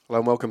Hello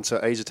and welcome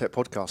to Asia Tech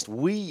Podcast.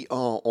 We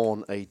are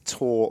on a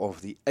tour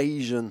of the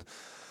Asian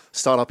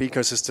startup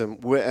ecosystem.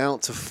 We're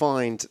out to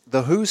find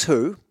the who's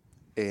who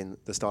in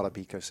the startup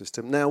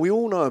ecosystem. Now, we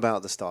all know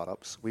about the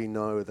startups. We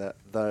know that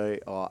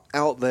they are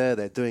out there,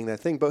 they're doing their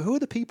thing. But who are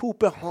the people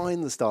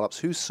behind the startups?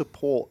 Who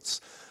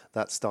supports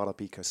that startup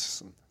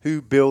ecosystem?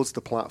 Who builds the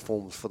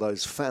platforms for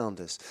those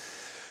founders?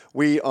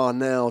 We are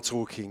now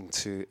talking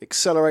to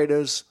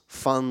accelerators,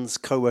 funds,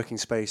 co-working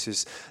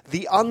spaces,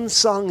 the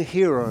unsung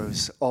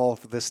heroes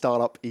of the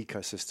startup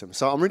ecosystem.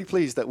 So I'm really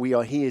pleased that we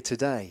are here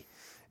today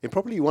in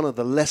probably one of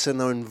the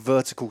lesser-known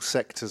vertical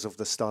sectors of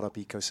the startup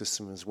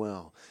ecosystem as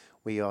well.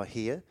 We are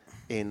here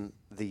in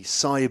the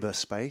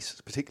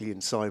cyberspace, particularly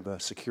in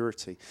cyber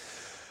security.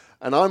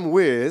 And I'm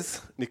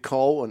with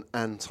Nicole and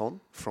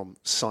Anton from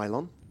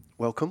Cylon.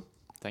 Welcome.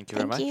 Thank you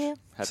very much.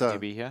 Happy to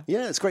be here.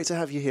 Yeah, it's great to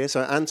have you here.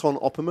 So Anton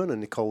Opperman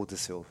and Nicole De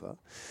Silva.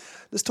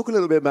 Let's talk a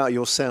little bit about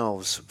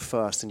yourselves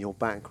first and your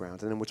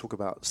background, and then we'll talk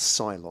about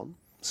Cylon.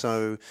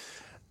 So,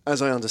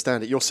 as I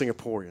understand it, you're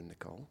Singaporean,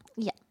 Nicole.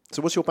 Yeah.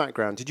 So what's your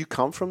background? Did you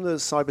come from the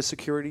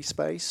cybersecurity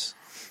space?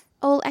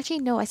 Oh, actually,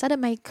 no. I started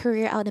my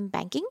career out in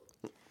banking.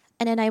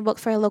 And then I worked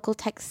for a local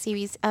tech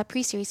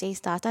pre-Series A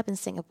startup in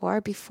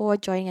Singapore before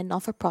joining a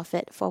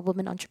not-for-profit for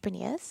women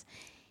entrepreneurs.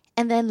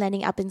 And then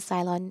landing up in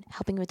Cylon,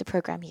 helping with the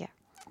program here.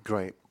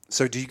 Great.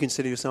 So do you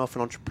consider yourself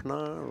an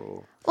entrepreneur?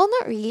 Or? Well,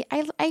 not really.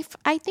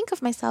 I think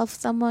of myself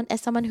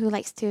as someone who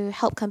likes to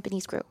help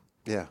companies grow.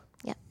 Yeah.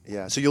 Yeah.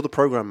 Yeah. So you're the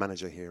program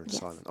manager here at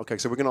Yes. Cylon. Okay.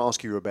 So we're going to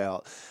ask you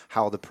about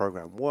how the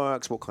program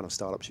works, what kind of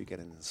startups you get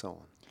in, and so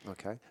on.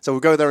 Okay. So we'll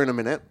go there in a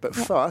minute. But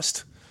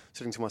first,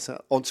 sitting to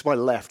myself, to my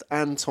left,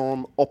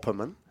 Anton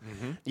Opperman.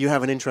 Mm-hmm. You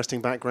have an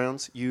interesting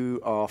background.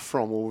 You are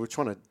from, well, we're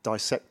trying to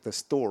dissect the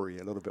story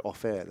a little bit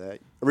off air there.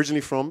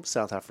 Originally from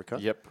South Africa.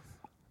 Yep.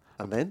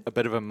 And then? A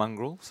bit of a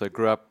mongrel. So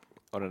grew up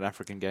on an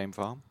African game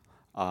farm.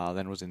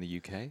 Then was in the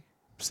UK,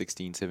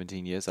 16,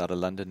 17 years out of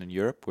London and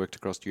Europe. Worked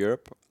across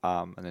Europe.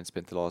 And then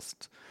spent the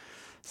last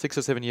 6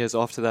 or 7 years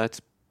after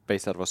that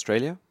based out of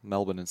Australia,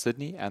 Melbourne and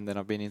Sydney. And then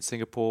I've been in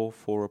Singapore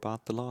for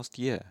about the last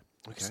year.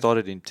 Okay.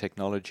 Started in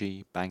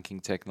technology, banking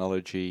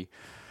technology,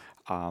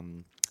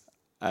 and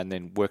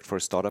then worked for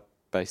a startup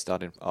based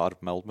out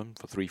of Melbourne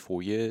for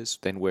 3-4 years.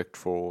 Then worked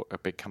for a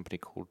big company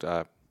called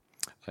a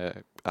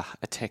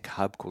tech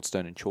hub called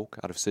Stone and Chalk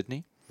out of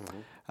Sydney,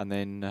 and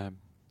then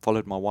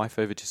followed my wife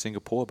over to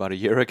Singapore about a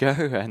year ago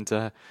and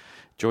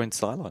joined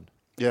Cylon.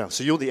 Yeah,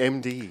 so you're the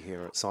MD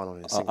here at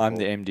Cylon in Singapore. I'm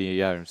the MD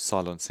in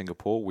Cylon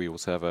Singapore. We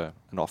also have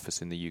an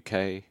office in the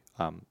UK,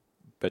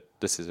 but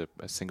this is a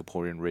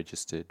Singaporean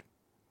registered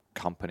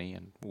company,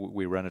 and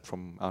we run it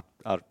from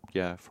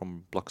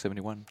from Block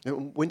 71.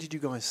 When did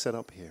you guys set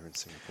up here in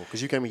Singapore?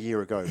 Because you came a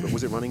year ago, but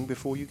was it running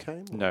before you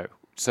came? Or? No.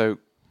 So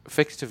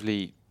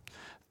effectively,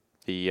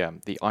 the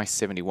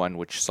I-71,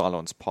 which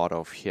Cylon's part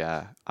of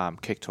here,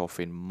 kicked off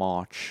in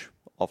March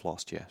of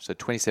last year. So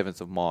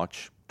 27th of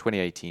March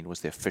 2018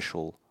 was the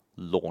official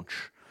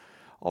launch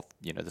of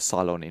the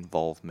Cylon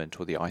involvement,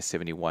 or the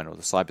I-71, or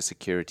the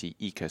cybersecurity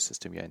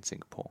ecosystem here in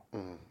Singapore.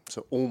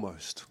 So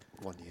almost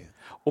 1 year.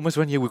 Almost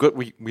 1 year.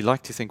 We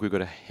like to think we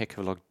got a heck of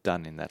a lot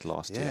done in that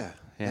last year.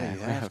 Yeah, you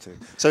have to.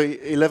 So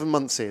 11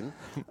 months in,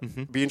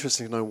 be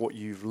interesting to know what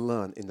you've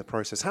learned in the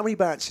process. How many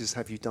batches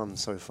have you done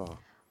so far?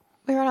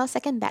 We're on our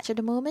second batch at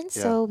the moment.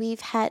 Yeah. So we've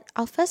had,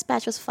 our first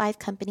batch was 5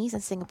 companies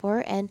in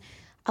Singapore, and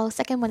our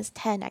second one is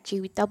 10 actually.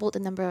 We doubled the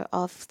number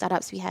of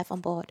startups we have on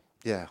board.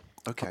 Yeah.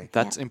 Okay.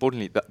 That's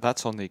importantly,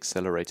 that's on the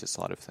accelerator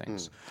side of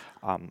things.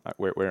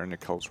 Where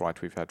Nicole's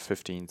right, we've had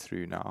 15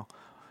 through now.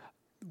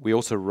 We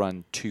also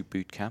run 2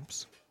 boot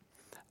camps.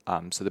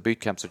 So the boot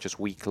camps are just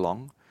week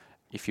long.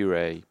 If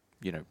you're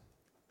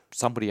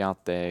somebody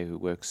out there who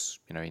works,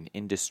 in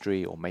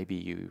industry, or maybe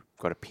you've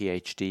got a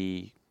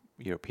PhD,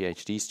 you're a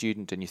PhD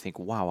student, and you think,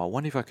 wow, I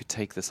wonder if I could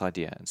take this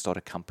idea and start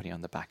a company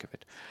on the back of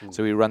it.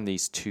 So we run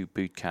these 2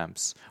 boot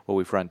camps. Well,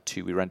 we run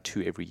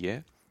 2 every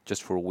year,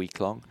 just for a week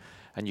long.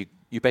 And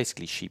you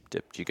basically sheep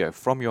dipped. You go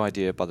from your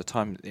idea, by the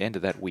time at the end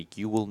of that week,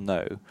 you will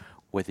know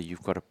whether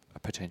you've got a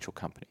potential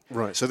company.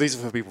 Right, so these are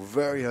for people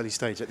very early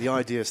stage, at the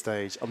idea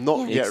stage. I'm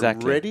not yet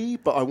Exactly. ready,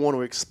 but I want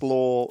to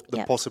explore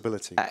the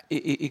possibility.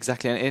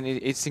 Exactly, and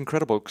it's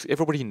incredible, because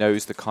everybody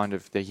knows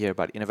they hear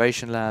about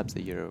innovation labs,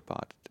 they hear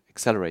about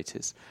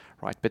accelerators,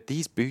 right? But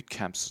these boot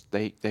camps,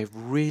 they've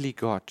really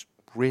got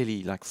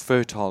like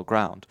fertile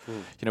ground.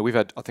 We've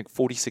had, I think,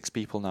 46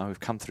 people now who've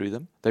come through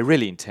them. They're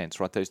really intense,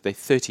 right? They're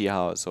 30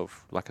 hours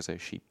of, like I say,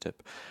 sheep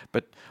dip.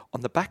 But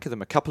on the back of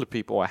them,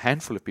 a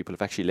handful of people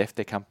have actually left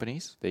their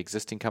companies, their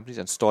existing companies,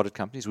 and started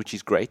companies, which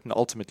is great. And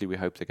ultimately, we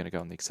hope they're going to go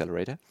on the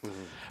accelerator.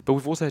 But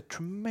we've also had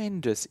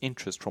tremendous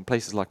interest from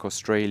places like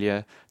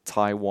Australia,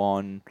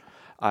 Taiwan,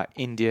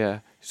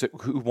 India,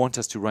 who want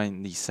us to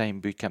run these same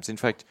boot camps. In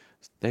fact,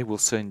 they will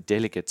send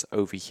delegates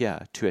over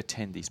here to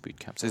attend these boot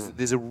camps.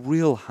 There's a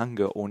real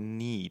hunger or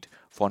need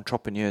for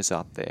entrepreneurs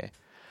out there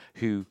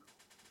who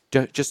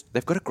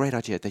they've got a great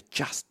idea, they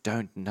just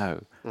don't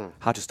know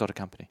how to start a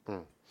company.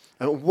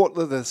 And what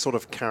are the sort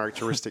of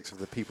characteristics of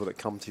the people that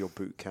come to your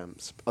boot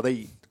camps? Are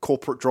they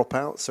corporate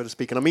dropouts, so to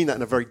speak? And I mean that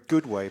in a very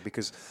good way,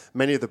 because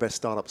many of the best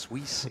startups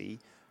we see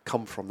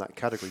come from that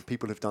category.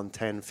 People who've done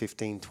 10,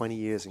 15, 20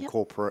 years in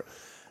corporate.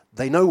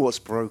 They know what's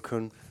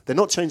broken. They're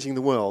not changing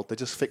the world. They're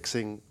just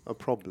fixing a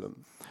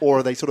problem. Or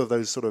are they sort of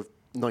those sort of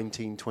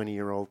 19,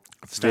 20-year-old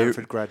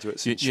Stanford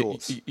graduates in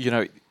shorts? You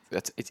know,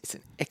 it's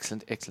an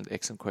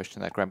excellent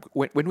question, that, Graham.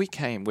 When we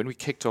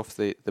kicked off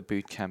the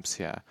boot camps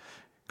here,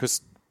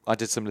 because I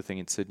did a similar thing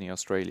in Sydney,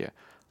 Australia,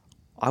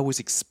 I was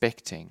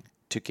expecting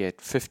to get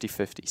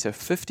 50-50. So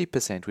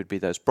 50% would be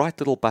those bright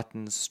little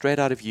buttons straight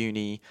out of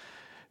uni,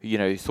 you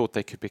know, who thought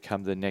they could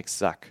become the next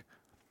Zuck.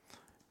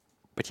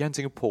 But here in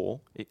Singapore,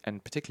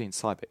 and particularly in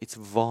cyber, it's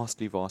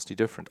vastly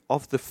different.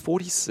 Of the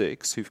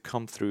 46 who've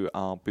come through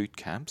our boot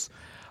camps,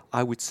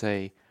 I would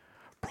say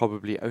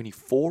probably only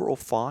 4 or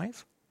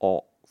 5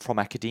 are from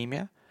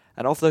academia.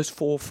 And of those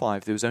 4 or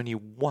 5, there was only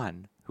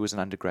one who was an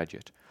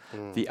undergraduate.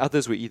 The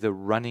others were either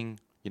running,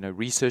 you know,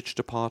 research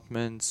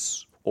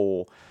departments,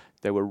 or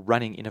they were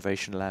running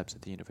innovation labs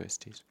at the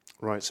universities.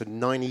 Right, so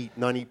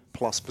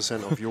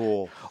 90+% of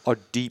your are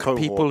deep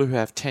cohort. People who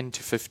have 10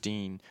 to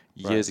 15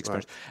 years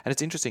experience. Right. And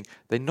it's interesting,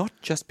 they're not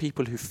just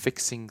people who are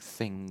fixing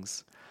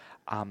things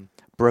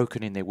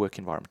broken in their work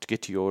environment, to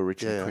get to your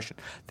original question.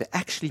 They're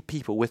actually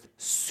people with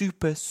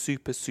super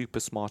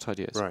smart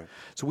ideas. Right.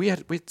 So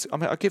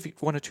I'll give you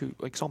 1 or 2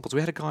 examples.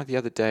 We had a guy the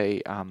other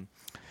day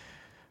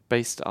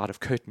based out of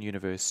Curtin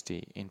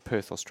University in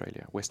Perth,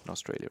 Australia, Western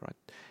Australia, right?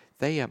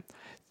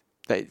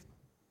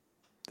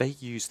 They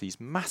use these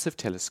massive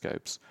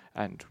telescopes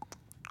and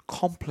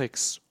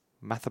complex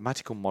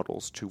mathematical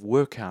models to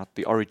work out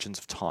the origins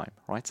of time,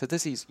 right? So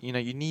this is, you know,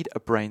 you need a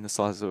brain the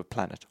size of a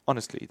planet.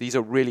 Honestly, these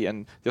are really,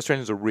 and the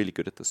Australians are really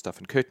good at this stuff,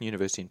 and Curtin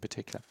University in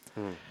particular.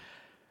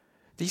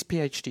 These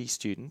PhD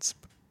students,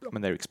 I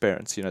mean, they're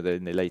experienced, you know, they're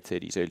in their late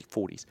 30s, early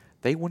 40s.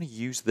 They want to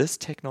use this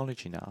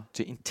technology now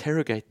to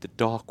interrogate the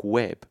dark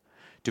web,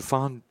 to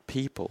find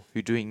people who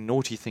are doing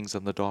naughty things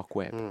on the dark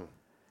web.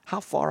 How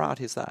far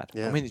out is that?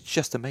 Yeah. I mean, it's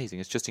just amazing.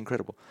 It's just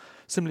incredible.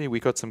 Similarly, we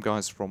got some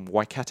guys from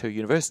Waikato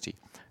University.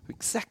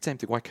 Exact same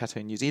thing, Waikato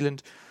in New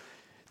Zealand.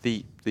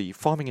 The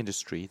farming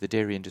industry, the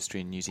dairy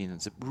industry in New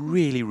Zealand is a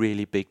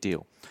really big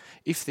deal.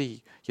 If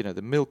the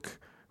milk,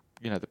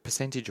 you know, the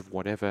percentage of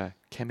whatever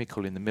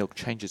chemical in the milk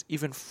changes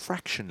even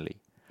fractionally,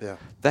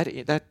 that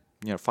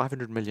you know,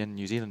 500 million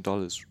New Zealand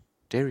dollars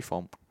dairy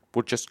farm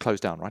would just close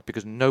down, right?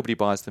 Because nobody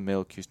buys the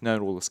milk. You know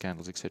all the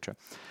scandals, etc.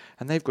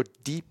 And they've got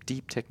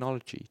deep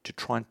technology to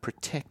try and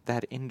protect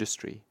that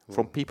industry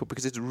from people,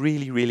 because it's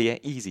really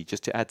easy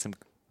just to add some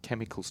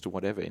chemicals to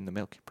whatever in the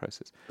milk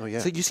process. Oh, yeah.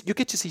 So you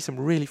get to see some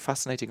really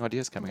fascinating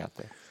ideas coming out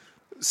there.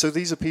 So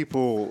these are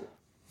people,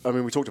 I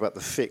mean, we talked about the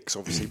fix,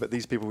 obviously, but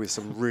these people with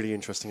some really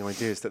interesting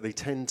ideas that they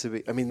tend to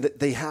be, I mean,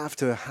 they have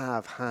to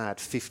have had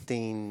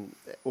 15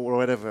 or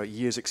whatever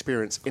years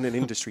experience in an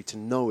industry to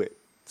know it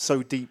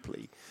so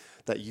deeply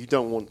that you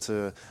don't want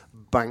to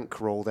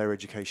bankroll their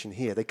education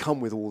here. They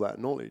come with all that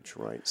knowledge,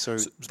 right? So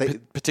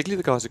particularly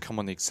the guys who come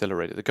on the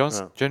accelerator. The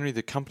guys, generally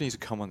the companies who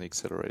come on the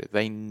accelerator,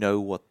 they know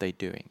what they're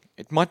doing.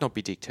 It might not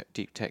be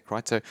deep tech,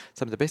 right? So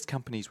some of the best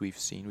companies we've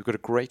seen, we've got a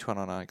great one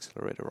on our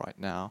accelerator right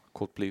now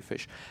called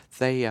Bluefish.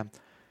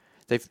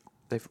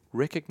 They've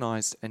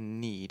recognized a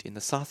need in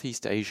the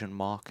Southeast Asian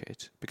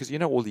market, because you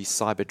know all these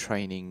cyber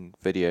training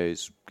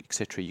videos,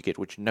 etc. you get,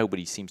 which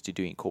nobody seems to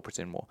do in corporates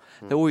anymore.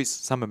 There's always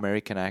some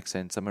American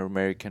accent, some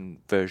American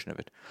version of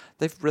it.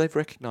 They've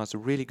recognized a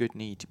really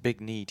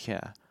big need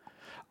here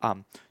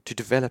to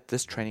develop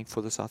this training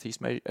for the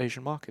Southeast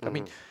Asian market. I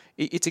mean,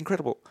 it's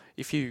incredible.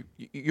 If you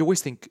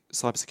always think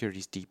cybersecurity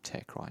is deep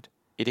tech, right?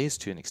 It is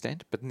to an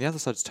extent, but on the other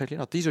side, it's totally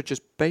not. These are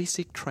just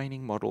basic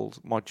training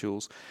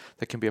modules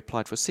that can be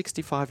applied for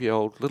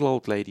 65-year-old little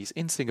old ladies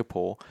in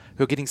Singapore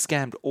who are getting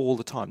scammed all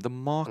the time. The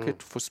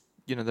market for,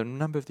 you know, the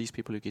number of these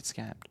people who get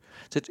scammed.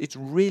 So it's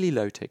really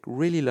low tech,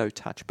 really low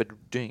touch, but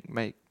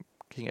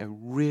making a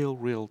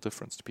real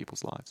difference to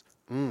people's lives.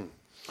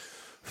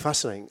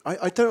 Fascinating.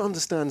 I don't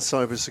understand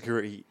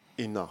cybersecurity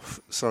enough,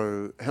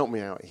 so help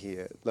me out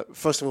here.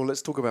 First of all,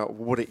 let's talk about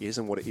what it is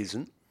and what it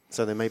isn't.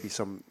 So there may be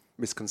some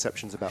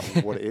misconceptions about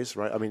what it is,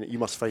 right? I mean, you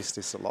must face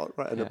this a lot,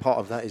 right? And a part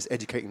of that is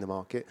educating the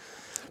market.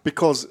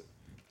 Because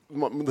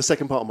the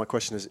second part of my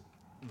question is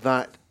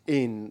that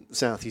in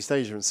Southeast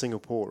Asia and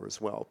Singapore as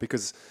well,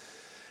 because,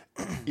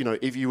 you know,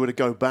 if you were to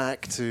go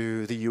back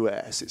to the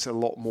US, it's a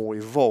lot more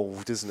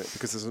evolved, isn't it?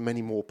 Because there's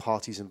many more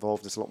parties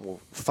involved, there's a lot more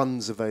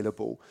funds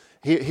available.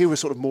 Here we're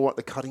sort of more at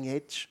the cutting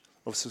edge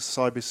of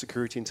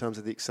cybersecurity in terms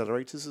of the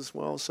accelerators as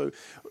well. So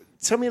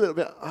tell me a little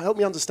bit, help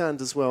me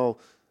understand as well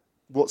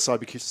what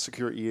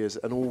cybersecurity is,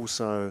 and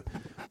also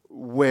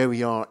where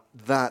we are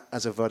that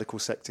as a vertical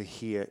sector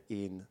here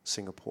in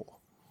Singapore.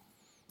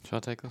 Shall I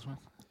take this one?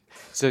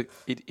 So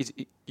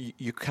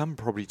you come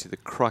probably to the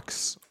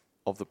crux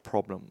of the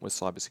problem with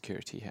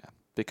cybersecurity here,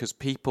 because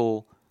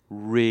people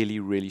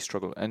really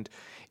struggle, and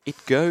it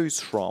goes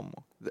from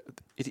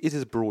it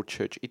is a broad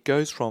church. It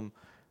goes from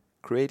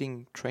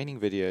creating training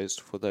videos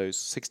for those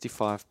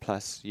 65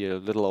 plus year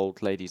little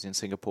old ladies in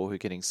Singapore who are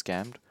getting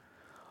scammed,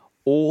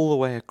 all the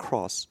way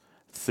across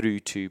through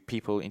to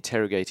people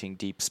interrogating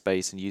deep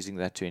space and using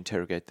that to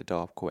interrogate the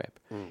dark web.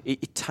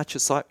 It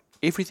touches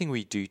everything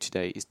we do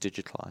today is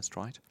digitalized,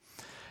 right?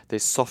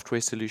 There's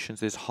software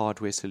solutions, there's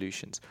hardware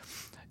solutions.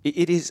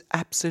 It is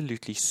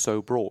absolutely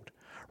so broad,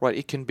 right?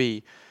 It can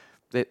be,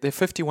 there are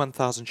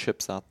 51,000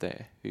 ships out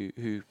there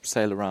who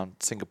sail around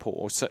Singapore,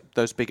 or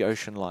those big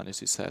ocean liners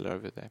who sail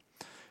over there.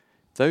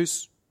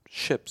 Those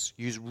ships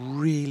use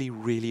really,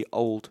 really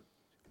old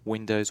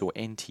Windows or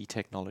NT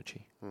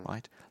technology,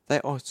 right? They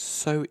are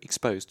so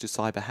exposed to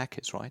cyber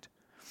hackers, right?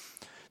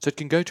 So it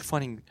can go to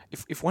finding,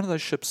 if one of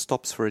those ships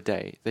stops for a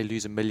day, they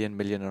lose $1 million, $1.5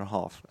 million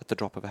at the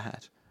drop of a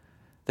hat.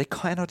 They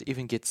cannot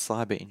even get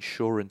cyber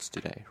insurance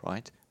today,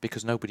 right?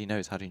 Because nobody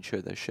knows how to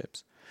insure those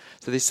ships.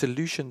 So there's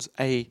solutions,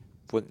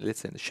 let's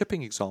say in the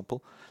shipping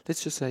example,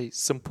 let's just say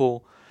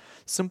simple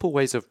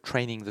ways of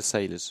training the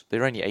sailors.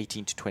 There are only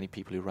 18 to 20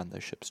 people who run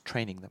those ships,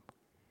 training them.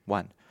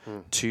 1.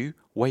 2,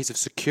 ways of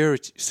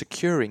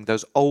securing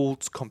those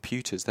old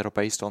computers that are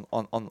based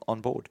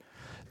on board.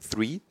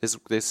 3,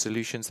 there's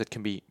solutions that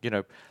can be,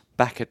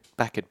 back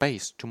at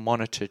base to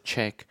monitor,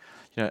 check,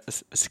 a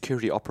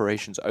security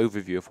operations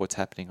overview of what's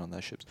happening on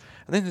those ships.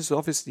 And then there's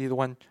obviously the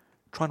one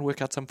trying to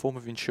work out some form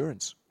of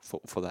insurance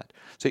for that.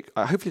 So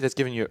hopefully that's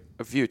given you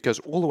a view. It goes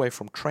all the way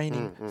from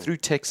training through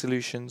tech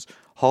solutions,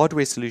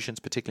 hardware solutions,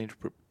 particularly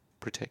to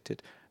protect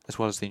it, as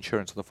well as the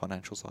insurance on the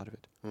financial side of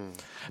it.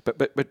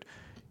 But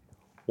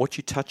what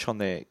you touch on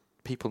there,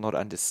 people not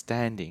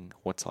understanding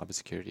what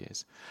cybersecurity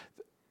is,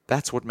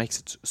 that's what makes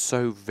it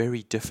so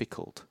very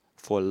difficult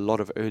for a lot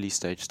of early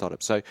stage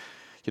startups. So,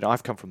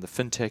 I've come from the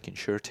fintech,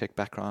 insurtech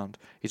background.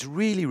 It's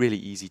really, really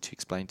easy to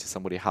explain to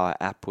somebody how an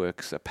app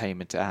works, a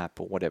payment app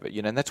or whatever,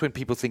 and that's when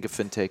people think of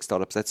fintech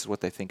startups. That's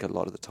what they think a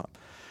lot of the time.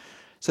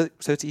 So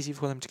it's easy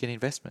for them to get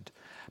investment.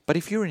 But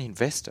if you're an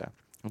investor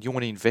and you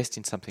want to invest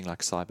in something like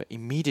cyber,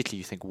 immediately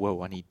you think,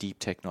 whoa, I need deep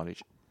tech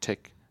knowledge.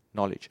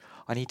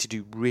 I need to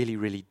do really,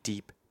 really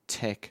deep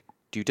tech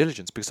due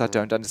diligence because I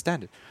don't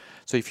understand it.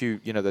 So if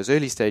those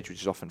early stage,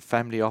 which is often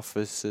family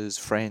offices,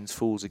 friends,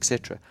 fools,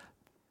 etc.,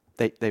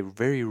 they're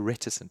very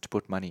reticent to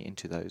put money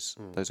into those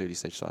early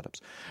stage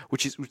startups,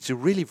 which is a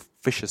really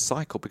vicious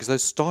cycle because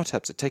those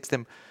startups, it takes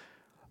them,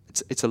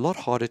 it's a lot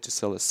harder to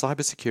sell a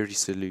cybersecurity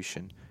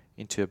solution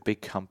into a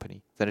big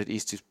company than it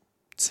is to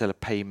sell a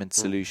payment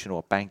solution or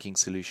a banking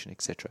solution,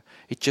 etc.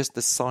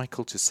 The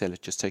cycle to sell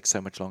it just takes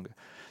so much longer.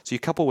 So you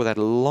couple with that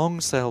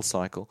long sales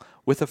cycle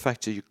with the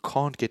fact that you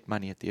can't get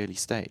money at the early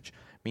stage,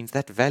 means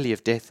that valley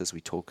of death, as we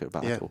talk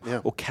about,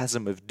 or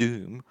chasm of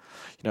doom,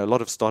 a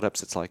lot of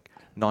startups, it's like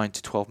 9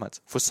 to 12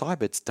 months. For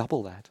cyber, it's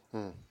double that.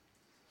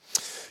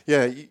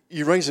 Yeah,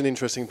 you raise an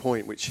interesting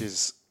point, which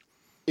is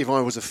if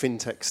I was a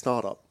fintech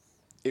startup,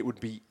 it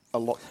would be a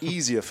lot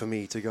easier for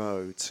me to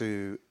go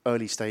to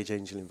early stage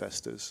angel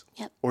investors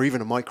or even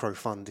a micro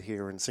fund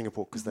here in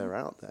Singapore because they're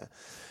out there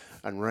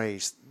and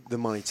raise the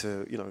money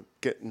to,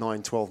 get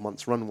 9, 12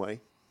 months runway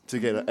to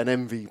get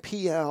an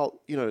MVP out,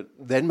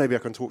 then maybe I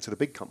can talk to the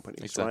big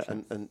companies, right?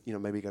 And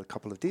maybe get a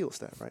couple of deals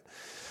there, right?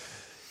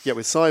 Yeah,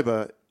 with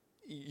cyber,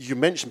 you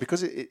mentioned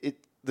because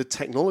the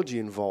technology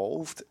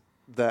involved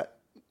that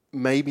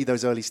maybe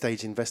those early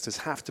stage investors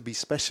have to be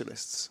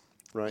specialists,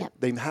 right? Yep.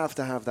 They have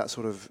to have that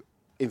sort of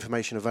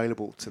information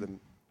available to them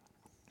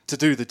to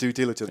do the due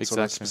diligence on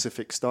a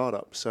specific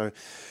startup. So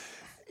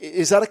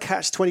is that a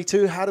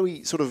catch-22? How do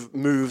we sort of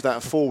move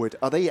that forward?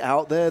 Are they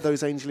out there,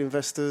 those angel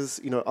investors?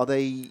 Are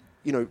they...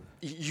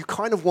 you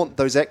kind of want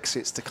those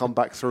exits to come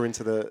back through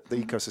into the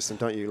ecosystem,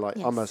 don't you? Like,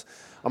 yes.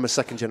 I'm a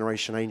second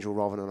generation angel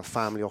rather than a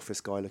family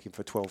office guy looking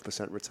for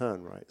 12%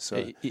 return, right?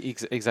 So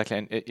exactly,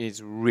 and it's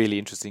really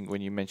interesting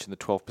when you mention the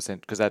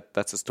 12% because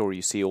that's a story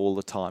you see all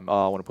the time.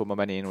 I want to put my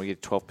money in, we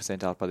get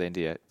 12% out by the end of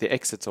the year. The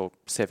exits are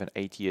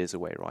 7-8 years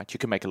away, right? You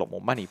can make a lot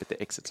more money, but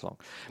the exit's long.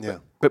 Yeah.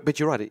 But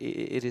you're right,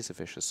 it is a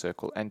vicious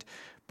circle.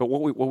 But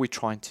what we're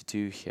trying to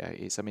do here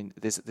is,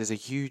 there's a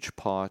huge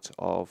part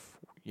of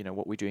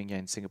what we're doing here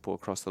in Singapore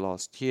across the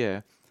last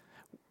year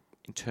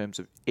in terms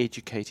of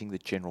educating the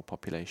general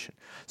population.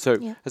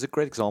 So as a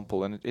great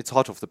example, and it's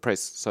hot off the press,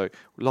 so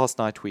last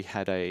night we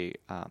had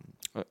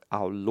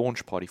our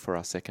launch party for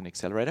our second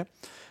accelerator.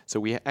 So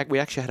we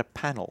actually had a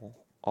panel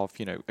of,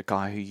 a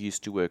guy who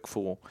used to work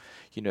for,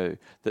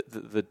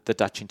 the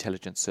Dutch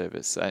intelligence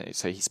service.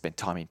 So he spent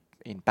time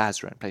in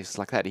Basra and places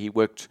like that. He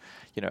worked,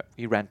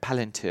 he ran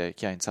Palantir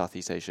here in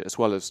Southeast Asia, as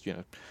well as,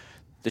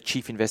 the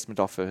chief investment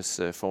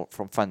officer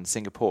from Fund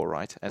Singapore,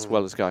 right? As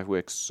well as a guy who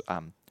works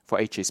for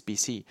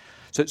HSBC.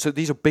 So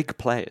these are big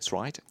players,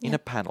 right? In a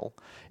panel,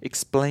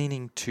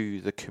 explaining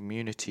to the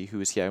community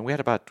who is here. And we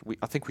had I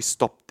think we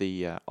stopped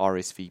the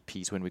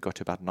RSVPs when we got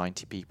to about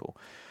 90 people.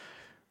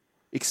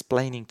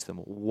 Explaining to them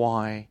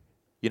why,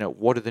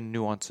 what are the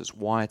nuances,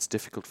 why it's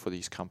difficult for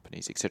these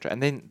companies, etc.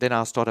 And then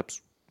our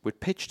startups would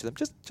pitch to them,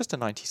 just a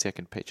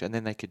 90-second pitch, and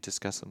then they could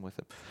discuss them with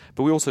them.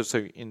 But we also,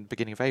 so in the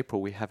beginning of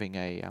April, we're having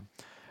a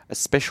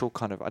special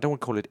kind of, I don't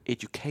want to call it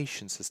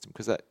education system,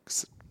 because that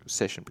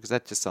session, because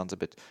that just sounds a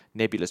bit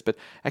nebulous, but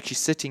actually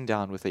sitting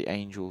down with the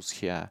angels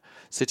here,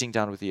 sitting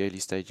down with the early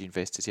stage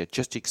investors here,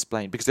 just to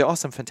explain, because there are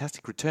some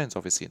fantastic returns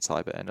obviously in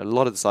cyber, and a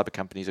lot of the cyber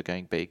companies are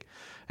going big.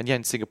 And yeah,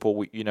 in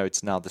Singapore,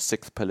 it's now the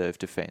 6th pillar of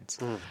defense.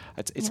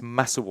 It's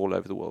massive all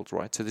over the world,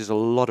 right? So there's a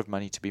lot of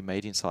money to be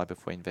made in cyber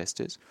for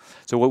investors.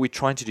 So what we're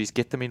trying to do is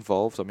get them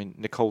involved. I mean,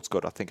 Nicole's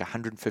got, I think,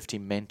 150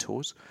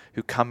 mentors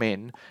who come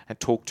in and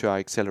talk to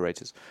our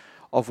accelerators,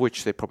 of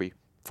which they're probably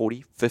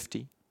 40,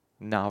 50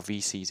 now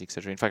VCs,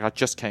 etc. In fact, I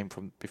just came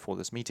from, before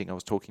this meeting, I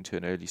was talking to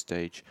an early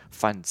stage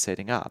fund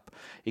setting up,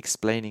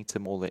 explaining to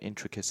them all the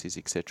intricacies,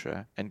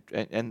 etc.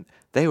 And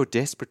they are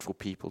desperate for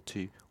people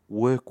to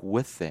work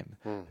with them.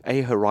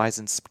 A,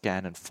 horizon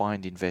scan and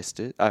find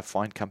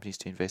companies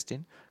to invest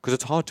in, because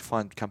it's hard to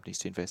find companies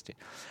to invest in.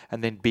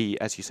 And then B,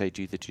 as you say,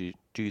 do the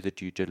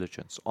due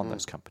diligence on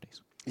those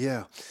companies.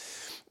 Yeah.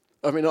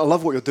 I mean, I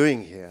love what you're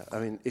doing here. I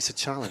mean, it's a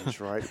challenge,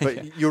 right?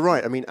 But you're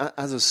right. I mean,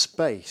 as a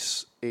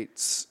space,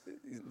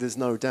 there's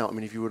no doubt. I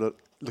mean, if you were to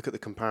look at the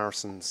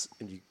comparisons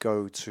and you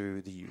go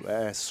to the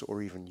US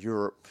or even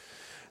Europe,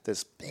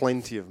 there's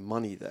plenty of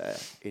money there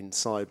in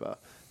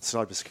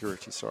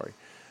cybersecurity, sorry.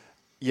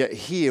 Yet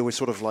here we're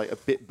sort of like a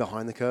bit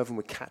behind the curve and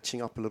we're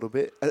catching up a little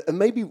bit. And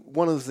maybe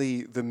one of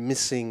the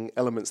missing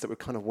elements that we're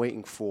kind of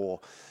waiting for,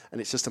 and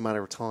it's just a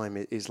matter of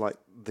time, is like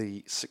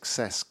the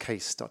success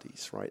case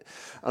studies, right?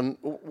 And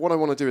what I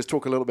want to do is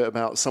talk a little bit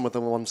about some of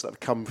the ones that have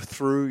come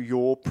through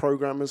your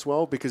program as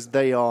well, because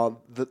they are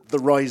the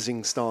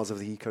rising stars of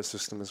the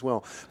ecosystem as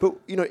well. But,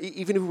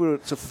 even if we were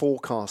to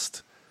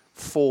forecast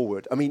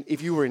forward, I mean,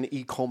 if you were in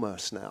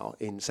e-commerce now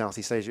in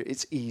Southeast Asia,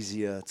 it's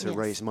easier to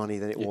raise money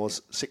than it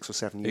was 6 or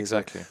 7 years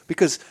ago.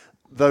 Because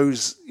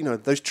those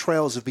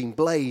trails have been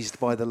blazed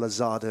by the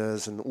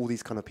Lazadas and all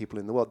these kind of people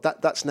in the world.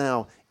 That's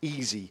now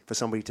easy for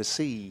somebody to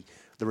see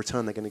the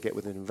return they're going to get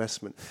with an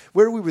investment.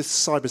 Where are we with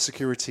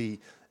cybersecurity,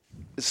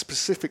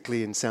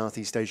 specifically in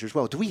Southeast Asia as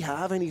well? Do we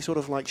have any sort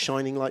of like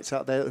shining lights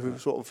out there who are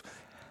sort of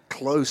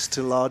close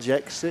to large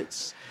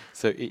exits?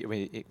 So,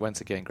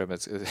 once again, Graham,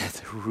 it's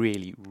a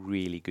really,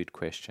 really good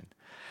question.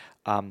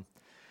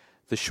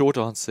 The short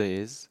answer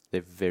is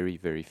they're very,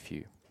 very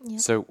few. Yeah.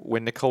 So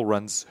when Nicole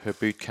runs her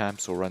boot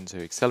camps or runs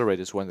her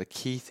accelerators, one of the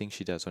key things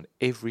she does on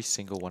every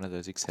single one of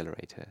those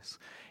accelerators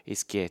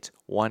is get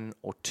 1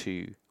 or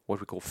 2 what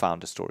we call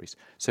founder stories.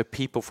 So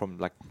people from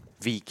like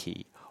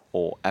Viki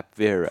or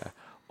Apvera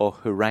or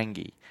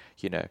Harangi,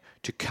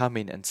 to come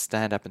in and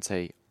stand up and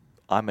say,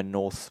 I'm a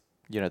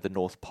the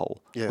North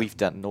Pole. Yeah. We've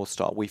done North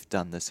Star. We've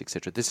done this,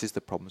 etc. This is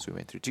the problems we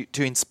went through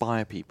to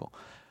inspire people.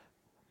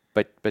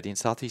 But in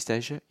Southeast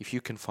Asia, if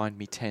you can find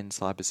me 10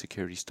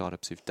 cybersecurity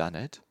startups who've done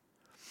it,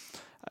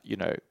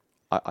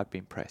 I'd be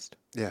impressed.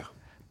 Yeah.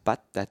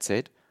 But that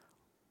said,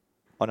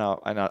 and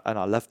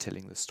I love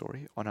telling this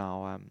story on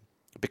our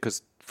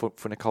because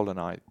for Nicole and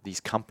I, these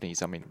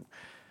companies, I mean,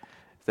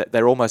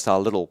 they're almost our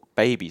little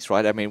babies,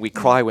 right? I mean, we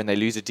cry when they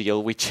lose a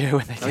deal, we cheer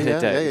when they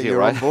get a deal, you're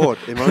right? on board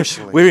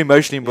emotionally. We're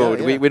emotionally on board.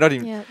 Yeah. We're not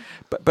even. Yeah.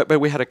 But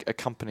we had a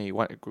company.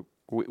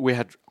 We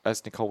had,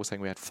 as Nicole was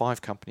saying, we had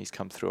 5 companies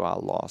come through our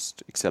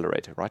last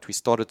accelerator, right? We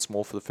started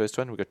small for the first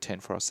one. We got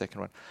 10 for our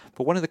second one.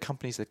 But one of the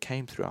companies that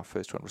came through our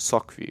first one was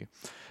SockView.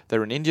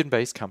 They're an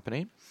Indian-based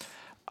company.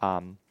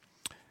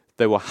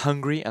 They were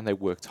hungry and they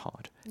worked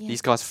hard. Yeah.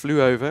 These guys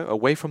flew over,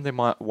 away from their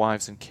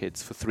wives and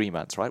kids for 3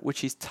 months, right?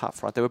 Which is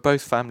tough, right? They were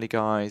both family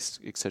guys,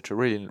 etc.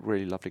 Really,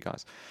 really lovely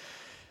guys.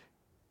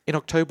 In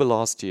October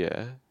last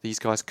year, these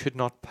guys could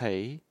not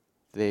pay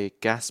their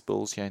gas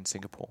bills here in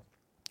Singapore,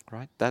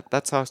 right?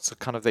 That's how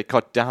kind of they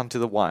got down to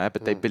the wire,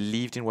 but they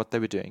believed in what they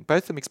were doing.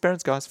 Both of them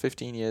experienced guys,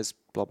 15 years,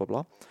 blah, blah,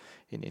 blah,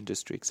 in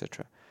industry,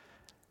 etc.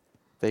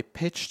 They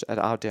pitched at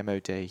our demo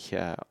day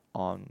here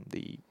on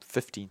the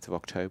 15th of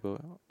October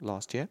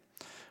last year.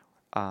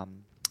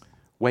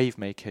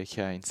 Wavemaker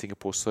here in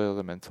Singapore saw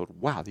them and thought,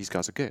 wow, these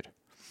guys are good.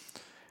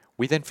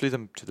 We then flew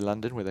them to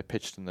London, where they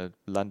pitched in the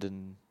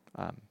London,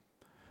 the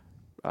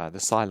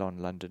Cylon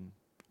London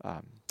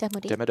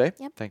demo day.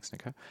 Yep. Thanks,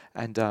 Nico.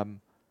 And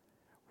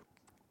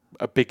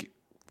a big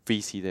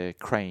VC there,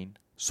 Crane,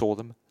 saw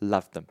them,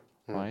 loved them,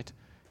 right?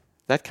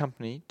 That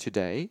company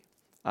today,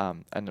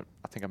 and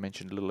I think I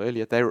mentioned a little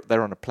earlier,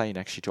 they're on a plane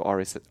actually to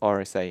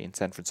RSA in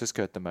San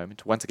Francisco at the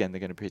moment. Once again, they're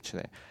going to pitch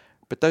there.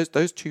 But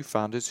those 2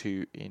 founders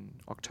who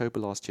in October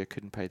last year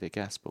couldn't pay their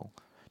gas bill,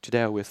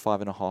 today are worth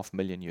 $5.5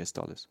 million US.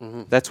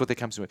 Mm-hmm. That's what they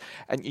come to with.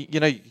 And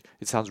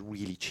it sounds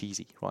really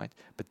cheesy, right?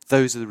 But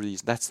those are the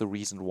reasons. That's the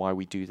reason why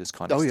we do this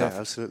kind of stuff. Oh yeah,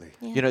 absolutely.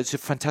 Yeah. It's a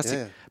fantastic.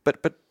 Yeah.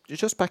 But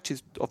just back to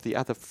of the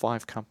other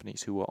 5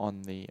 companies who were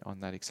on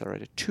that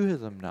accelerator, 2 of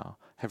them now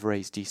have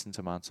raised decent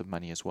amounts of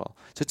money as well.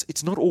 So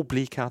it's not all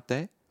bleak out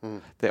there.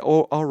 There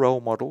are role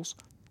models.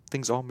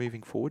 Things are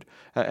moving forward,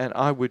 and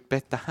I would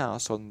bet the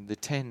house on the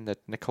 10 that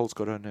Nicole's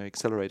got on her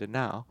accelerator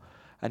now.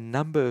 A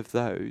number of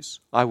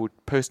those I would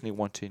personally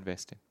want to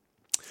invest in.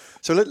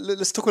 So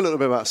let's talk a little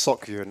bit about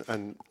SockView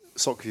and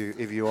SockView.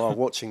 If you are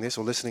watching this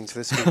or listening to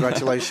this,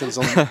 congratulations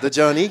on the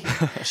journey.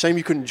 Shame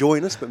you couldn't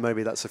join us, but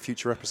maybe that's a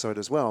future episode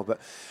as well.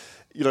 But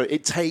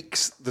it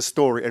takes the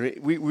story,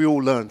 and we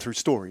all learn through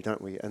story,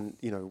 don't we? And,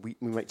 we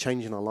make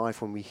change in our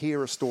life when we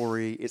hear a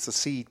story. It's a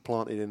seed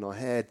planted in our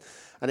head,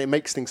 and it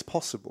makes things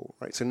possible,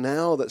 right? So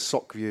now that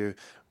SOCView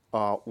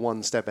are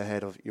one step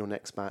ahead of your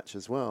next batch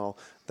as well,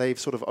 they've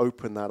sort of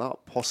opened that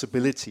up,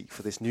 possibility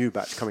for this new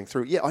batch coming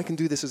through. Yeah, I can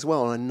do this as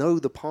well, and I know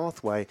the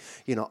pathway.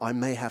 I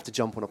may have to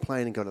jump on a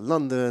plane and go to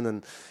London,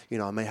 and,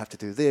 I may have to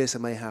do this, I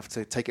may have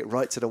to take it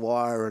right to the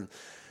wire, and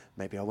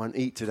maybe I won't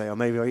eat today, or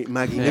maybe I'll eat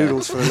Maggi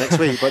noodles for the next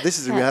week. But this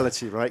is the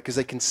reality, right? Because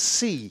they can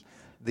see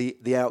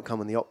the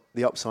outcome and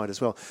the upside as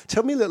well.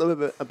 Tell me a little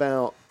bit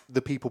about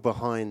the people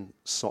behind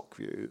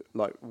SOCView.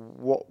 Like,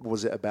 what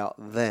was it about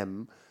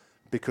them?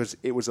 Because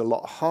it was a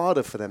lot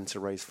harder for them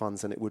to raise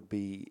funds than it would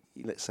be,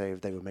 let's say,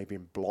 if they were maybe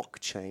in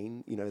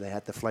blockchain. They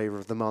had the flavor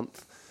of the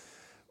month.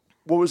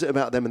 What was it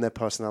about them and their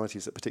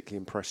personalities that particularly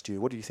impressed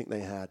you? What do you think they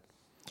had?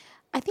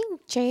 I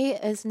think Jay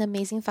is an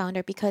amazing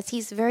founder because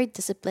he's very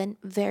disciplined,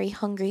 very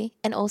hungry,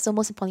 and also,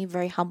 most importantly,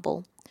 very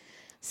humble.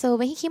 So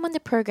when he came on the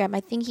program,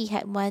 I think he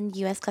had one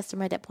US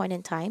customer at that point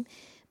in time.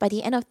 By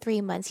the end of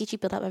 3 months, he actually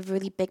built up a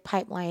really big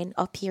pipeline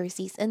of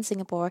POCs in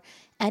Singapore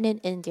and in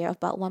India of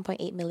about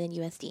 1.8 million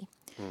USD.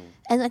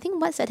 And I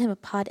think what set him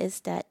apart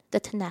is that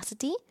the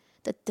tenacity,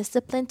 the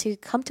discipline to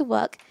come to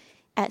work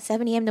at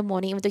 7 a.m. in the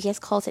morning, even though he has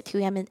calls at 2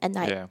 a.m. at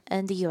night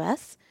in the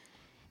US.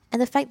 And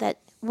the fact that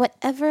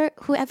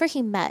whoever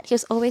he met, he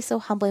was always so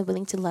humble and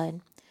willing to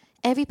learn.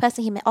 Every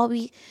person he met,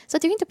 so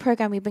during the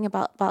program, we bring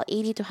about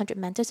 80 to 100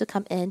 mentors who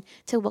come in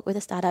to work with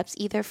the startups,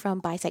 either from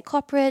buy-side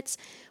corporates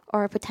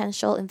or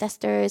potential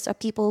investors or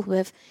people who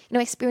have,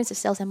 experience of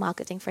sales and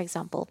marketing, for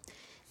example.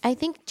 I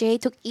think Jay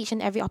took each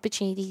and every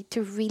opportunity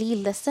to really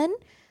listen,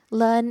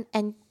 learn,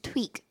 and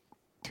tweak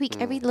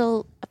every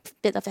little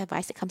bit of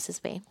advice that comes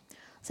his way.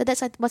 So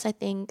that's why I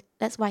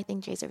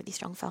think Jay's a really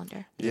strong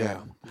founder. Yeah.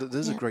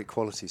 Those are great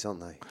qualities, aren't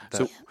they?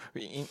 So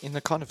in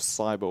the kind of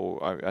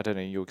cyber, I don't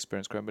know your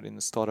experience, Graham, but in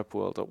the startup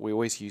world, we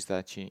always use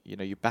that,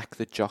 you back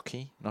the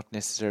jockey, not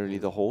necessarily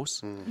the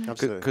horse.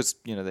 Absolutely. Because,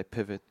 they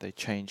pivot, they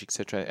change,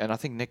 etc. And I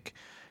think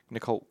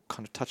Nicole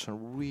kind of touched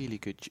on really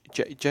good.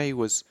 Jay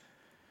was...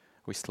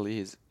 He still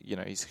is,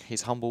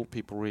 he's humble.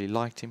 People really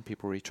liked him.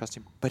 People really trust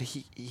him. But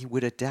he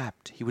would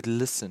adapt. He would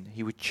listen.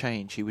 He would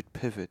change. He would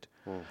pivot.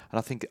 And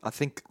I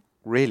think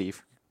really,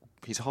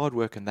 his hard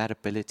work and that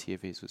ability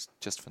of his was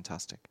just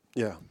fantastic.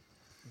 Yeah,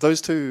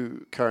 those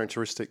two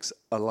characteristics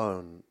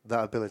alone,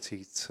 that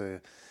ability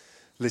to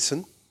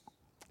listen,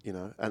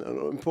 and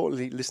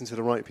importantly, listen to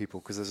the right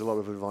people, because there's a lot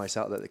of advice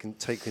out there that can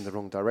take you in the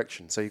wrong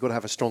direction. So you've got to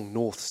have a strong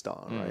North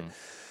Star, right?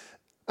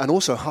 And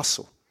also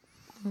hustle.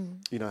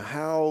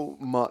 How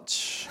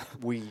much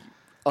we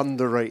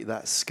underrate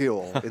that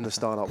skill in the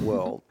startup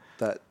world,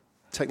 that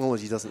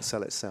technology doesn't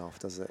sell itself,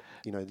 does it?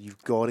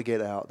 You've got to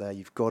get out there.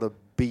 You've got to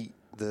beat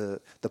the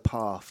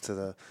path to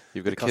the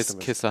You've got to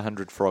kiss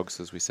 100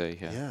 frogs, as we say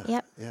here. Yeah,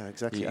 Yep. yeah,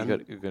 exactly.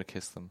 You've got to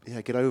kiss them.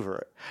 Yeah, get over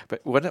it.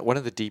 But one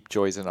of the deep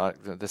joys, and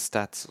the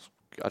stats,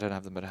 I don't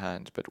have them at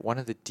hand, but one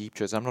of the deep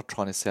joys, I'm not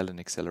trying to sell an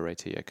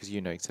accelerator here, because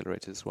you know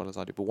accelerators as well as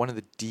I do, but one of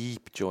the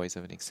deep joys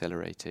of an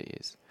accelerator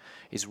is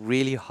it's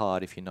really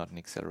hard, if you're not an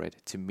accelerator,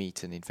 to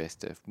meet an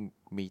investor,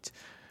 meet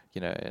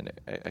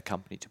a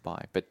company to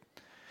buy. But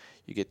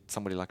you get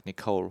somebody like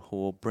Nicole who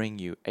will bring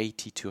you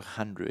 80 to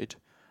 100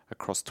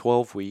 across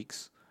 12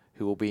 weeks,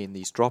 who will be in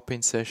these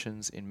drop-in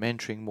sessions, in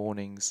mentoring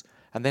mornings.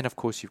 And then, of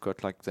course, you've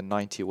got like the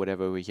 90 or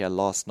whatever we were here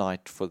last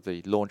night for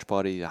the launch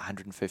party,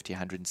 150,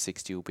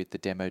 160 will be at the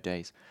demo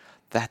days.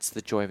 That's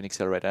the joy of an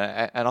accelerator.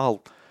 And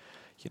I'll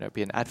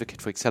be an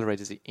advocate for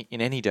accelerators in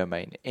any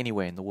domain,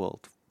 anywhere in the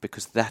world,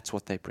 because that's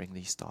what they bring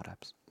these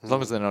startups. As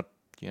long as they're not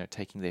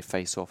taking their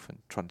face off and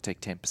trying to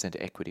take 10%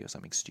 equity or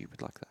something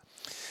stupid like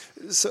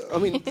that. So, I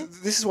mean,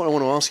 this is what I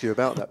want to ask you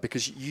about that,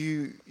 because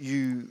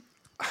you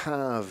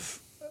have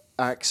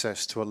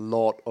access to a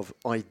lot of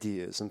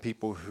ideas and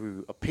people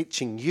who are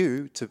pitching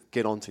you to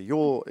get onto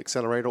your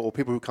accelerator, or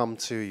people who come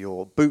to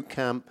your boot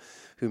camp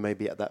who may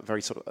be at that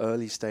very sort of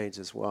early stage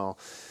as well.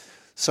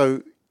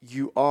 So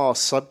you are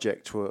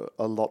subject to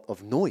a lot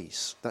of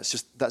noise. That's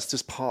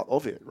just part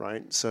of it,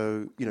 right?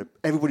 So,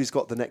 everybody's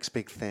got the next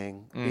big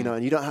thing,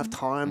 and you don't have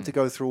time to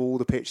go through all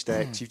the pitch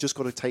decks. You've just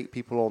got to take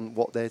people on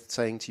what they're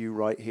saying to you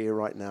right here,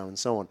 right now, and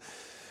so on.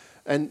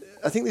 And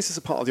I think this is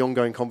a part of the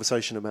ongoing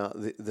conversation about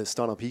the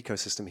startup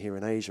ecosystem here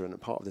in Asia, and a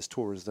part of this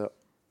tour is that,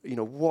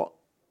 what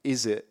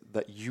is it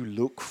that you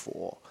look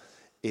for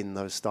in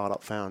those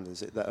startup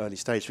founders at that early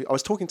stage? I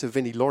was talking to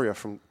Vinny Loria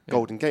from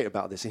Golden Gate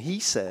about this, and he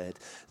said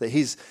that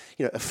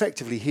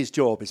effectively his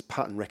job is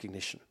pattern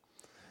recognition.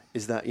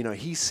 Is that,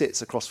 he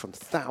sits across from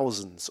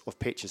thousands of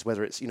pitches,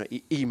 whether it's,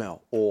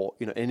 email or,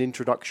 an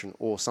introduction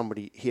or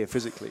somebody here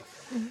physically,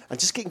 and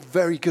just getting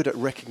very good at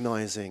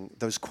recognizing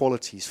those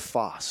qualities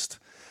fast.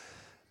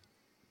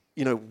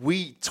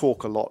 We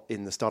talk a lot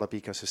in the startup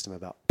ecosystem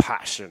about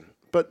passion,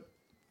 but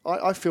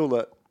I feel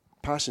that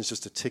passion is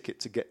just a ticket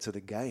to get to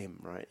the game,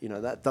 right?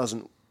 That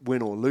doesn't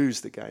win or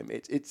lose the game.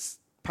 It's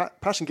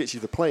passion gets you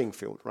the playing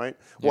field, right?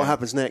 What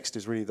happens next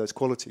is really those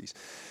qualities.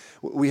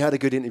 We had a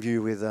good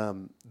interview with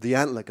the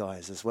Antler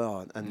guys as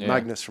well, and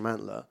Magnus from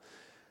Antler.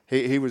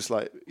 He was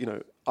like,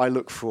 I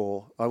look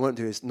for, I won't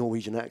do his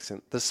Norwegian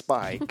accent, the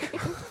spike.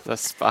 The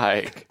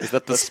spike. Is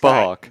that the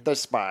spark? The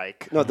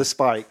spike. No, the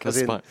spike. The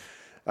spike.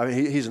 I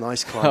mean, he's an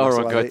ice climber.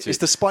 Oh, got you. It's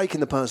the spike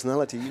in the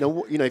personality.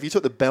 If you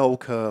took the bell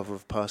curve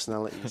of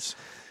personalities,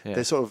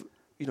 they're sort of,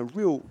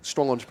 real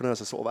strong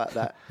entrepreneurs are sort of at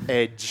that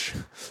edge,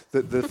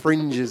 the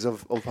fringes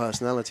of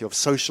personality, of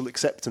social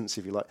acceptance,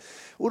 if you like.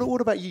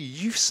 What about you?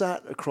 You've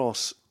sat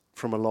across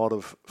from a lot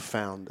of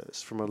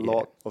founders, from a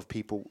lot of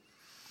people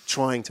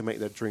trying to make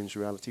their dreams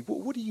reality.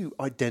 What do you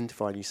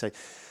identify and you say,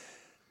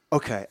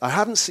 okay, I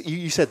haven't seen,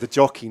 you said the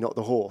jockey, not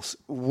the horse.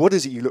 What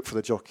is it you look for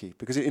the jockey?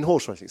 Because in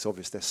horse racing, it's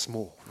obvious they're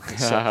small.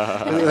 It's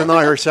an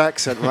Irish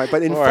accent, right?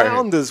 But in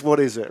founders,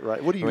 what is it,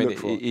 right? What do you look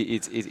for?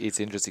 It's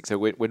interesting. So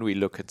when we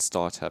look at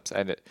startups,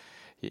 and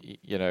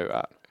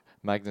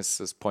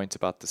Magnus's point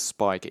about the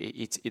spike,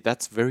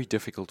 that's very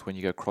difficult when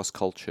you go cross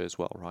culture as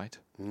well, right?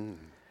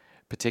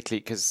 Particularly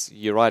because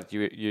you're right,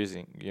 you're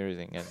using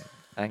an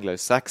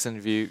Anglo-Saxon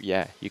view,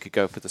 you could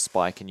go for the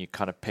spike and you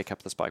kind of pick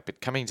up the spike.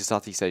 But coming to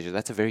Southeast Asia,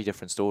 that's a very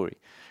different story.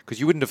 Because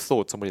you wouldn't have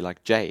thought somebody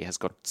like Jay has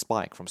got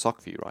spike from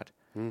Sockview, right?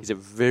 He's a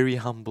very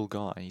humble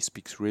guy. He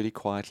speaks really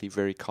quietly,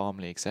 very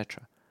calmly,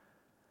 etc.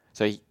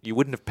 So you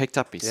wouldn't have picked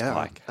up his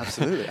spike.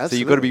 Absolutely. So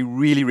you've got to be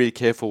really, really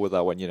careful with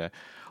that one,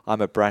 I'm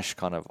a brash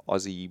kind of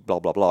Aussie, blah,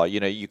 blah, blah.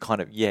 You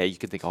kind of, you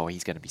can think,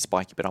 he's going to be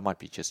spiky, but I might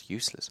be just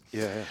useless.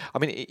 Yeah. I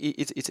mean,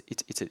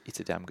 it's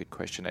a damn good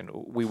question. And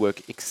we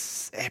work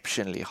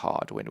exceptionally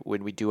hard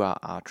when we do our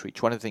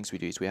outreach. One of the things we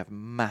do is we have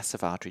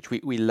massive outreach.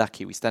 We're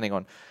lucky. We're standing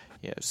on,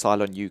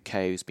 Cylon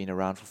UK, who's been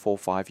around for 4 or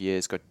 5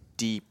 years, got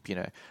deep,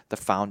 the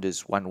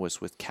founders, one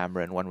was with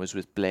Cameron, one was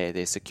with Blair,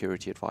 their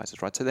security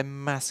advisors, right? So they're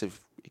massive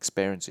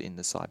experience in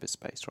the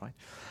cyberspace, right?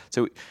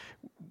 So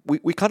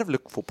we kind of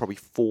look for probably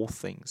 4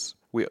 things.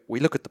 We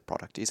look at the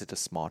product. Is it a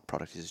smart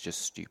product? Is it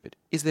just stupid?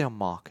 Is there a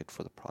market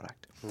for the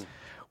product?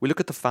 We look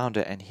at the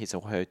founder and his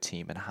or her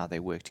team and how they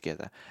work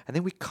together. And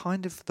then we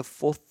kind of, the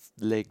 4th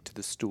leg to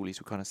the stool is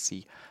we kind of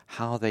see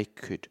how they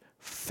could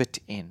fit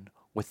in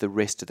with the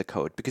rest of the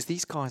code. Because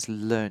these guys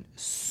learn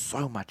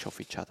so much of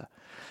each other.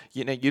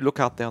 You look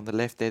out there on the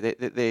left,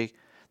 they're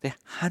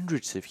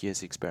hundreds of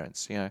years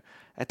experience.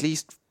 At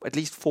least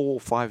 4 or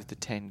 5 of the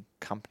 10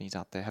 companies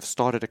out there have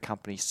started a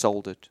company,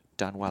 sold it,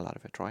 done well out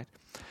of it, right?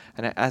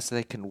 And as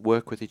they can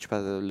work with each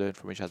other, learn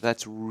from each other,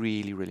 that's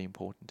really, really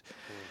important.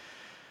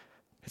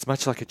 It's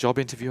much like a job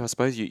interview, I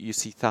suppose. You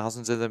see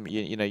thousands of them.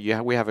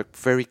 We have a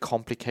very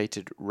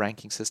complicated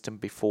ranking system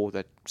before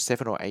that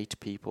 7 or 8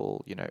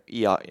 people,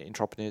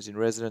 entrepreneurs in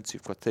residence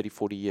who've got 30,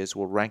 40 years,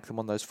 will rank them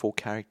on those 4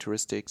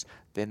 characteristics.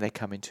 Then they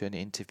come into an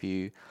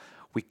interview.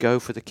 We go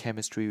for the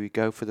chemistry, we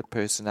go for the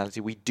personality.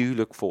 We do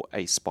look for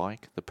a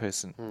spike, the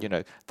person,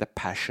 the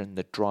passion,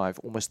 the drive,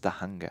 almost the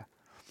hunger.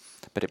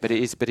 But it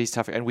is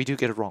tough, and we do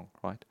get it wrong,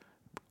 right?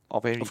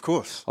 Of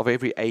course. Of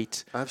every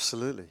 8.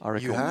 Absolutely.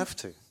 You have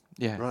to.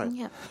 Yeah. Right.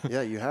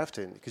 Yeah, you have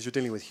to, because you're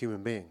dealing with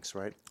human beings,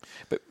 right?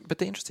 But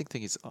the interesting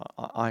thing is,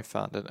 I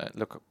found, and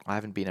look, I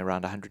haven't been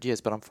around 100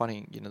 years, but I'm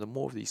finding, the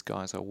more of these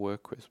guys I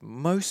work with,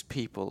 most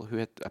people who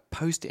at a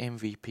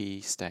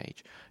post-MVP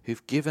stage,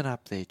 who've given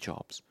up their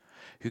jobs,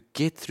 who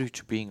get through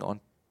to being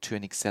on to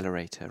an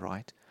accelerator,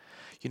 right?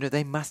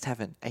 They must have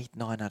an 8,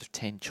 9 out of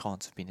 10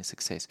 chance of being a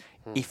success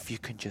if you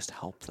can just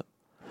help them.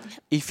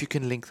 If you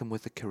can link them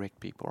with the correct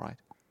people, right?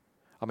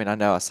 I mean, I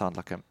know I sound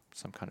like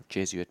some kind of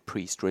Jesuit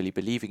priest really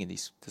believing in the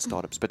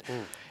startups, but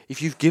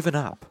if you've given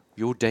up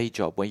your day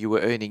job where you were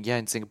earning,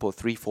 in Singapore,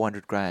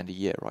 300-400 grand a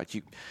year, right?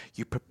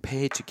 You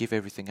prepared to give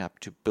everything up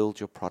to build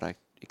your product,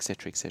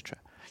 etc., etc.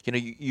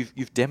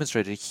 You've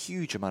demonstrated a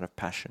huge amount of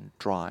passion,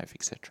 drive,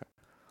 etc.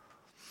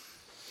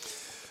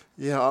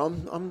 Yeah,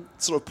 I'm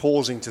sort of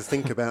pausing to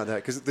think about that,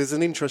 because there's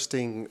an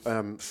interesting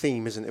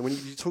theme, isn't it? When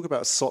you talk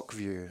about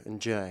Sockview and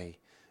Jay,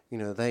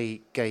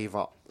 they gave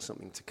up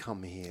something to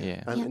come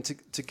here. And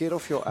to get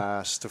off your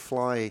ass, to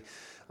fly,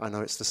 I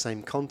know it's the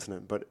same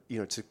continent, but,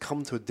 to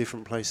come to a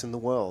different place in the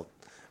world,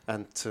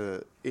 and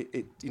for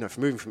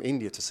moving from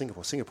India to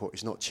Singapore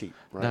is not cheap,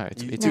 right? No,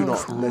 it's do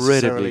not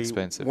incredibly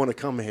expensive. Want to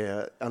come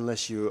here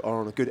unless you are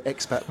on a good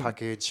expat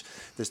package.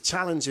 There's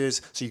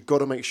challenges, so you've got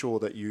to make sure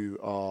that you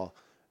are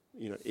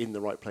in the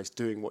right place,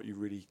 doing what you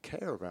really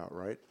care about,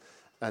 right?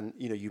 And,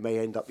 you may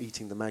end up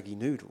eating the Maggi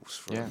noodles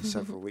for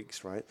several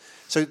weeks, right?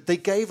 So they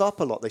gave up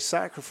a lot. They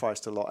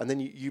sacrificed a lot. And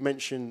then you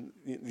mentioned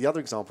the other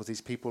examples,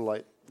 these people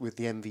like with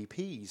the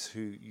MVPs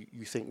who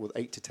you think with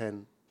 8 to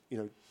 10,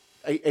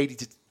 80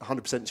 to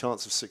 100%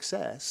 chance of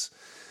success,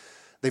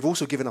 they've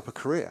also given up a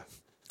career.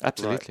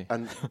 Absolutely. Right?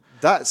 And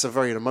that's a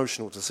very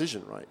emotional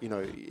decision, right?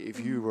 If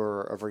you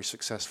were a very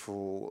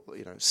successful,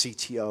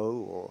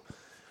 CTO or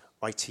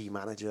IT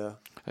manager,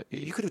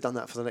 you could have done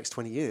that for the next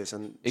 20 years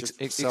and just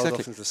sailed off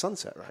into the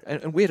sunset, right?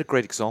 And we had a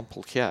great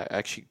example here,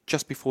 actually,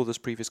 just before this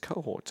previous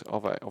cohort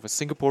of a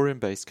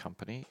Singaporean-based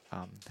company,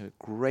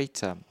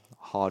 great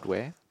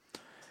hardware,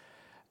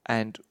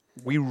 and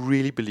we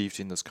really believed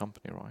in this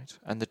company, right?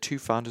 And the two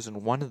founders,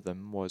 and one of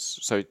them was,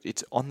 so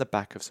it's on the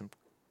back of some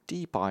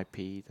deep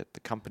IP that the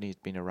company has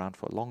been around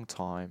for a long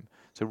time.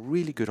 So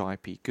really good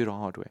IP, good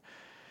hardware.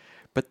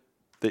 But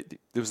there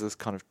was this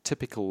kind of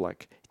typical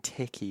like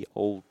techie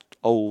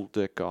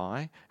older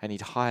guy, and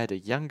he'd hired a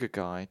younger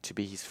guy to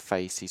be his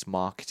face, his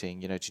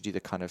marketing, to do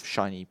the kind of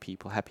shiny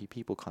people, happy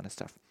people kind of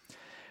stuff.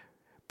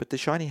 But the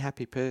shiny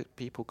happy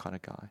people kind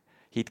of guy,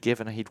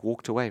 he'd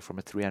walked away from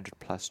a 300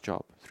 plus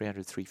job,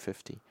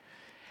 350.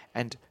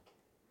 And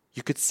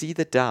you could see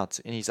the doubt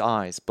in his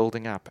eyes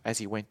building up as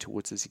he went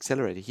towards this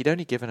accelerator. He'd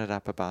only given it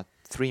up about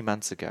 3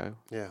 months ago.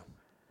 Yeah.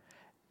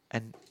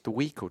 And the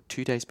week or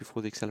 2 days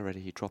before the accelerator,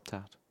 he dropped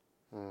out.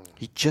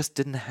 He just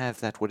didn't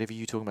have that, whatever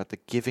you're talking about, the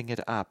giving it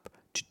up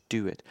to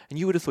do it. And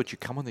you would have thought you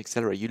come on the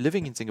accelerator, you're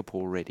living in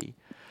Singapore already,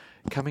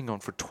 coming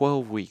on for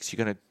 12 weeks,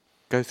 you're going to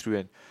go through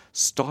a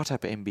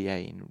startup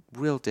MBA in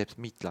real depth,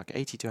 meet like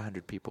 80 to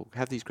 100 people,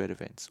 have these great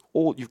events.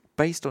 All you've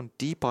based on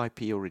deep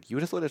IP already. You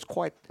would have thought it's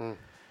quite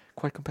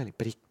compelling,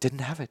 but he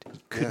didn't have it.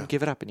 He couldn't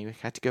give it up, and he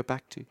had to go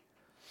back to.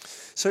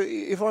 So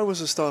if I was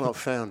a startup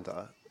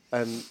founder,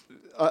 and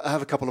I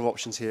have a couple of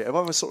options here. If I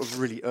was sort of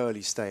really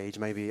early stage,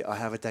 maybe I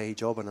have a day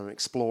job and I'm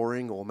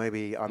exploring, or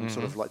maybe I'm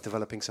sort of like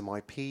developing some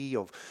IP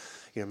of,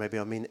 maybe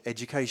I'm in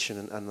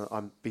education and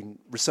I've been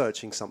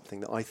researching something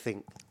that I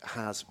think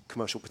has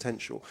commercial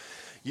potential.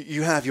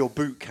 You have your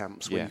boot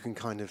camps where you can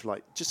kind of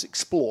like just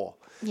explore.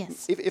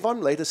 Yes. If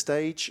I'm later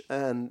stage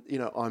and,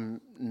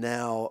 I'm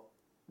now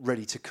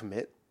ready to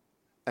commit,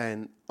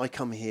 and I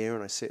come here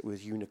and I sit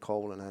with you,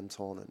 Nicole, and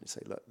Anton, and say,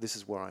 look, this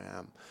is where I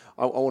am.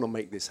 I want to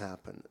make this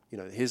happen.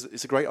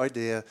 It's a great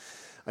idea.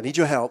 I need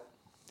your help.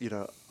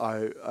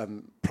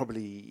 I'm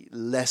probably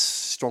less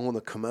strong on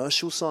the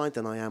commercial side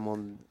than I am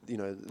on,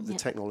 the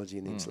technology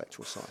and the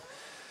intellectual side.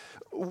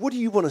 What do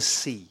you want to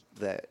see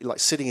there? Like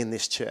sitting in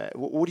this chair,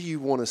 what do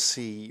you want to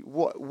see?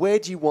 Where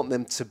do you want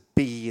them to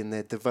be in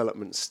their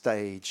development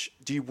stage?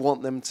 Do you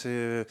want them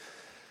to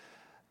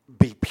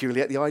be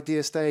purely at the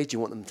idea stage? Do you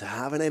want them to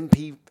have an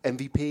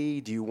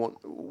MVP?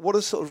 What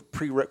are sort of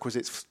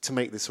prerequisites to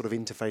make this sort of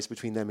interface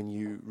between them and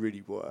you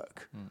really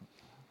work?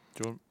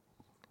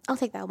 I'll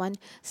take that one.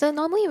 So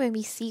normally when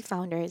we see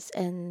founders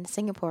in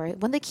Singapore,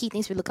 one of the key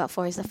things we look out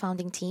for is the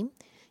founding team.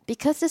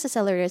 Because this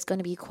accelerator is going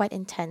to be quite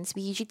intense,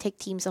 we usually take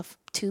teams of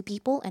 2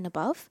 people and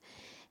above,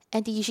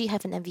 and they usually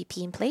have an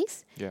MVP in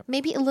place. Yeah.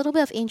 Maybe a little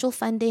bit of angel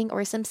funding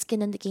or some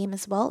skin in the game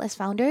as well as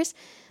founders.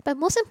 But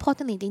most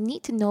importantly, they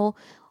need to know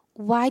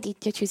why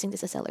they're choosing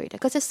this accelerator,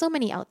 because there's so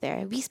many out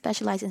there. We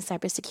specialize in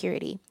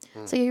cybersecurity.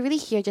 So you're really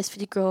here just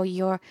to grow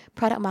your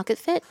product market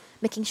fit,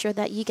 making sure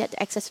that you get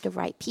access to the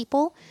right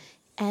people.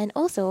 And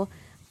also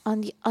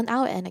on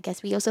our end, I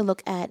guess we also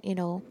look at,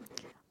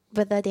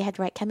 whether they had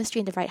the right chemistry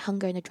and the right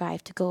hunger and the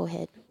drive to go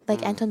ahead.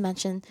 Like Anton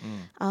mentioned,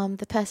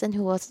 the person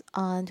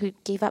who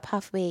gave up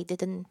halfway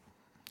didn't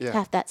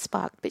have that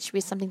spark, which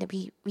was something that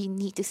we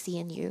need to see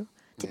in you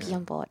to be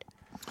on board.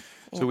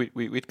 So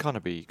we'd kind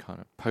of be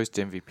post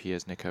MVP,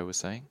 as Nico was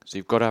saying. So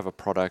you've got to have a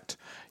product,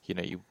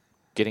 you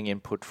getting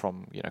input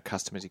from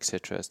customers,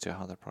 etc., as to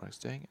how the product's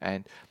doing,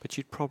 but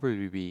you'd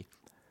probably be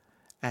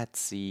at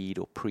seed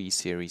or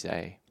pre-Series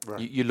A.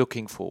 Right. You're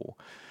looking for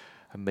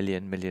 $1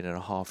 million,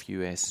 $1.5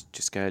 million US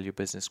to scale your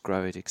business,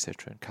 grow it,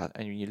 etc.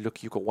 And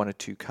you've got 1 or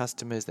 2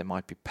 customers. They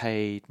might be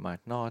paid, might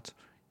not.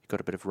 You've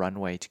got a bit of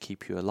runway to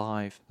keep you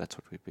alive. That's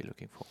what we'd be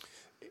looking for.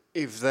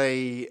 If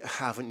they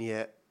haven't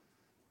yet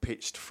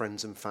pitched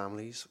friends and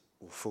families,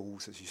 or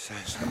fools, as you said,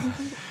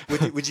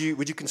 would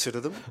you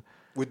consider them?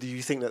 Would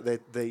you think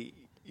that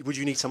would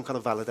you need some kind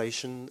of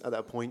validation at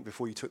that point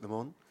before you took them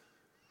on?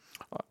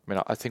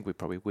 I think we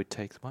probably would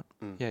take them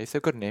on. Yeah, if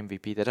they've got an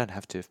MVP, they don't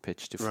have to have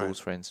pitched to fools,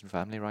 friends, and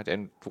family, right?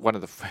 And one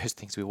of the first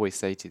things we always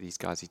say to these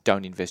guys is,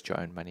 don't invest your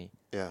own money.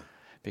 Yeah.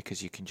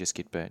 Because you can just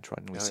get burnt, right?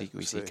 And we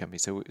see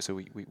companies, so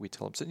we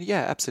tell them. So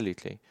yeah,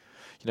 absolutely.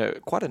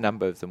 Quite a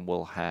number of them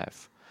will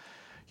have,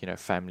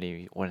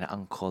 family or an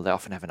uncle. They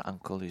often have an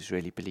uncle who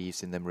really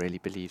believes in them, really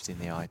believes in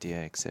the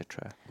idea,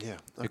 etc. Yeah. Okay.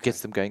 Who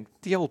gets them going.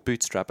 The old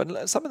bootstrap,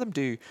 and some of them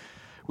do.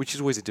 Which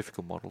is always a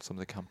difficult model. Some of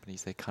the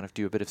companies, they kind of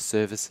do a bit of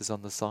services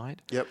on the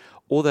side. Yep.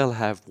 Or they'll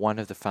have one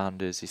of the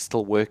founders is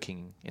still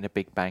working in a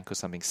big bank or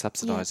something,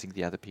 subsidizing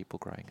the other people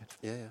growing it.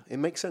 Yeah. It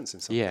makes sense in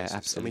some cases. Yeah,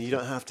 absolutely. You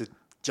don't have to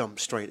jump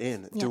straight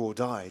in, do or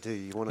die, do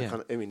you? You want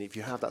to if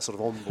you have that sort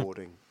of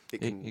onboarding,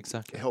 it can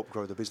help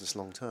grow the business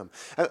long term.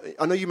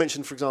 I know you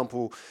mentioned, for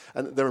example,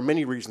 and there are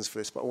many reasons for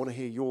this, but I want to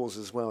hear yours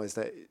as well, is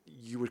that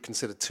you would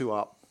consider 2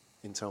 up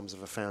in terms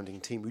of a founding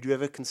team. Would you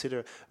ever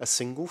consider a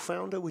single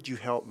founder? Would you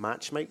help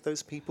matchmake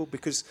those people?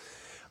 Because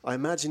I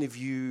imagine if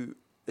you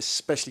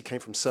especially came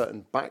from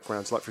certain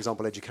backgrounds, like, for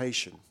example,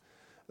 education,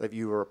 that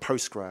you were a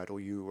postgrad or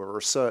you were a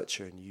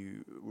researcher and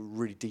you were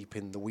really deep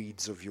in the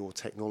weeds of your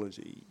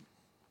technology,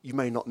 you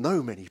may not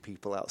know many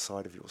people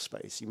outside of your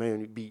space. You may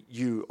only be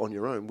you on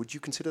your own. Would you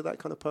consider that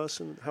kind of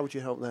person? How would you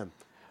help them?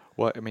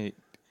 Well,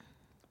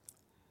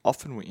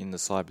 often in the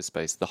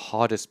cyberspace, the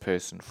hardest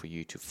person for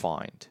you to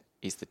find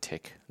is the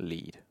tech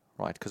lead,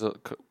 right? Because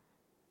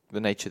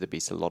the nature of the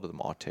beast, a lot of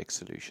them are tech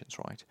solutions,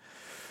 right?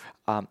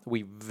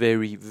 We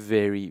very,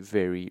 very,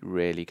 very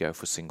rarely go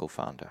for single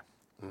founder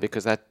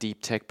because that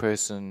deep tech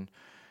person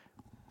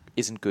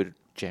isn't good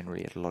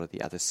generally at a lot of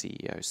the other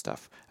CEO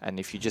stuff. And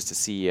if you're just a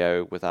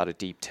CEO without a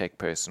deep tech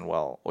person,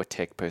 or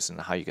tech person,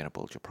 how are you going to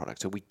build your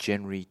product? So we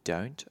generally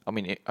don't. I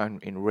mean,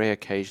 in rare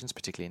occasions,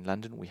 particularly in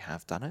London, we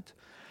have done it.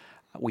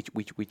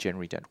 We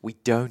generally don't. We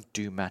don't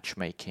do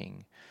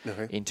matchmaking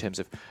in terms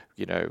of,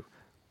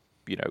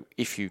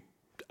 if you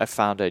a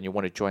founder and you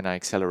want to join our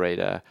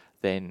accelerator,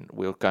 then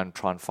we'll go and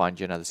try and find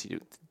you another CEO.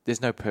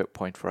 There's no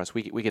point for us.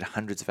 We get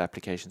hundreds of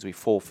applications. We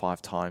 4 or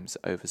 5 times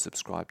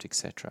oversubscribed,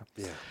 etc.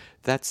 Yeah.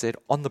 That said,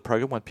 on the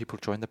program, when people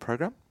join the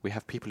program, we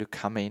have people who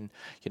come in,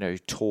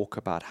 talk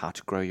about how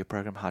to grow your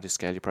program, how to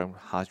scale your program,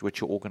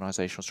 what's your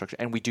organizational structure,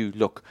 and we do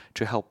look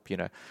to help.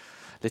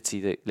 Let's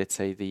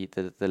say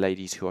the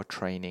ladies who are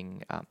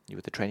training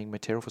with the training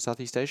material for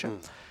Southeast Asia.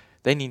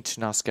 They need to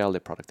now scale their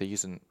product. They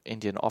use an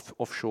Indian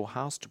offshore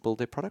house to build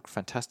their product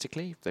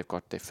fantastically. They've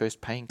got their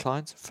first paying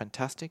clients,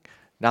 fantastic.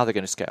 Now they're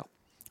going to scale.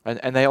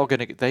 And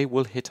they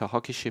will hit a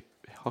hockey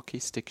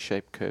stick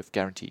shaped curve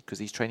guaranteed, because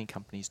these training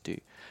companies do.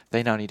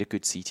 They now need a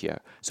good CTO.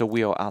 So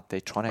we are out there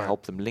trying to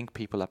help them link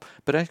people up.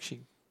 But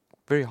actually,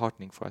 very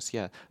heartening for us,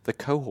 the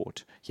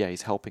cohort,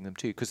 is helping them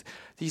too, because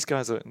these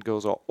guys and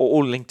girls are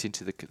all linked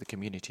into the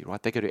community,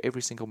 right? They go to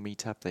every single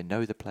meetup, they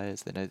know the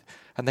players, and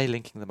they're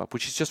linking them up,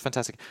 which is just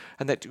fantastic.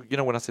 And that,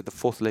 when I said the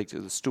fourth leg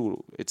to the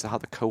stool, it's how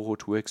the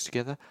cohort works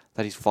together.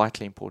 That is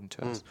vitally important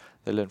to us.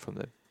 They learn from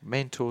the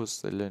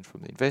mentors, they learn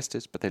from the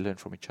investors, but they learn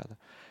from each other.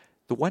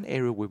 The one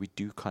area where we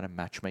do kind of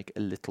matchmake a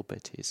little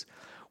bit is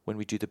when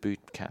we do the boot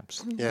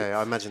camps. Yeah,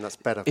 I imagine that's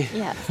better.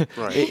 Yeah.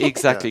 Right.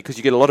 Exactly, because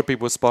you get a lot of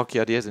people with sparky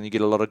ideas, and you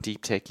get a lot of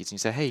deep techies, and you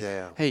say,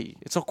 hey,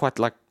 it's not quite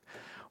like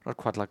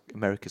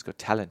America's Got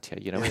Talent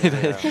here,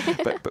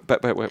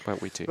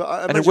 but we do.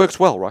 And it works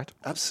well, right?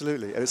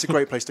 Absolutely, and it's a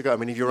great place to go. I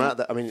mean, if you're at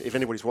that, if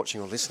anybody's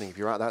watching or listening, if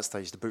you're at that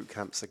stage, the boot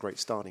camp's a great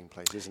starting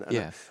place, isn't it?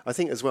 And I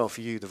think as well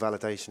for you, the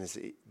validation is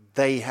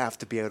they have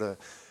to be able to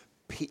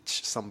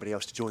pitch somebody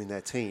else to join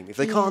their team. If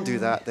they can't do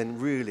that, then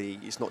really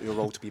it's not your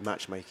role to be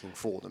matchmaking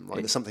for them, right?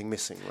 There's something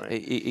missing, right?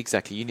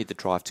 Exactly. You need the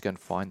drive to go and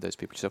find those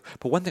people yourself.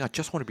 But one thing I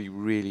just want to be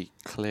really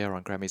clear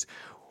on, Graham, is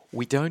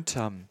we don't...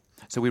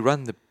 so we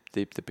run the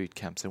boot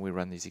camps and we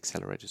run these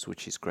accelerators,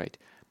 which is great.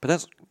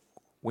 But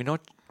we're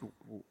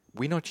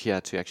not here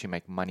to actually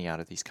make money out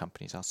of these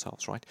companies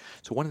ourselves, right?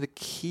 So one of the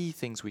key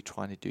things we're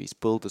trying to do is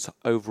build this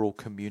overall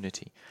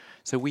community.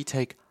 So we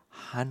take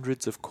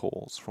hundreds of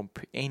calls from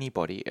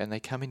anybody, and they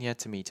come in here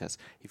to meet us.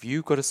 If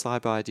you've got a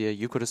cyber idea,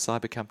 you've got a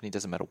cyber company,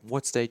 doesn't matter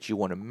what stage, you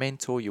want a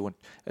mentor, you want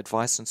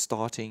advice on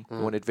starting, you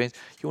want advance,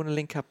 you want to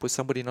link up with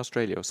somebody in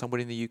Australia or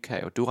somebody in the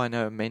UK, or do I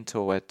know a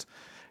mentor at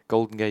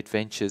Golden Gate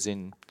Ventures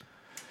in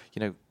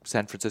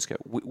San Francisco?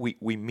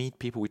 We meet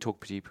people, we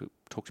talk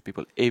to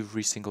people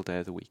every single day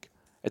of the week.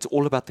 It's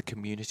all about the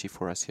community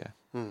for us here.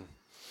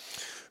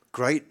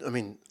 Great. I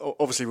mean,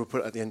 obviously we'll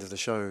put at the end of the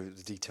show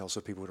the details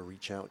so people to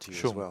reach out to you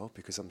as well,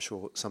 because I'm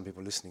sure some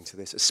people listening to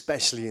this,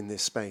 especially in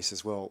this space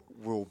as well,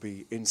 will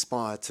be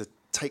inspired to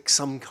take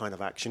some kind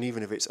of action,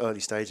 even if it's early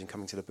stage and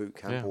coming to the boot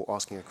camp or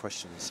asking a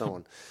question and so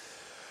on.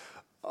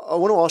 I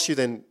want to ask you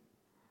then,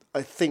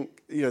 I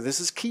think, there's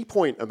this key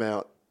point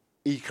about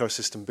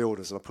ecosystem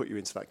builders, and I'll put you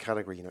into that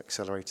category,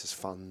 accelerators,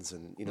 funds,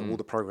 and, all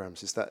the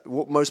programs, is that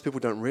what most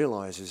people don't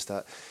realize is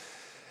that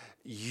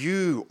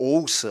you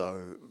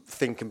also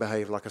think and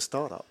behave like a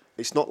startup.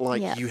 It's not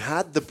like you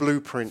had the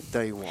blueprint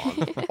day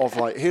one of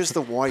here's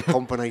the Y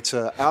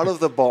Combinator, out of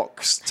the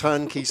box,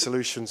 turnkey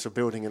solutions for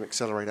building an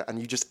accelerator,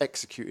 and you just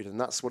executed, and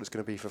that's what it's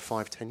going to be for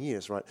 5-10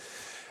 years, right?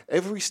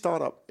 Every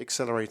startup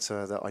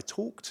accelerator that I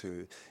talk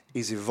to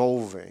is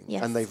evolving,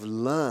 and they've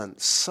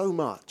learned so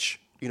much.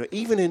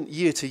 Even in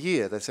year to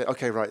year, they say,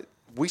 okay, right,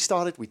 we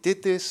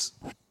did this,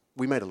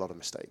 we made a lot of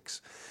mistakes.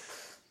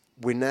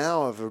 We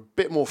now have a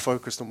bit more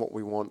focused on what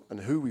we want and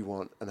who we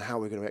want and how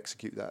we're going to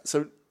execute that.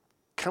 So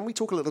can we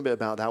talk a little bit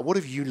about that? What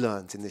have you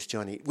learned in this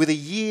journey? With a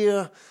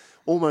year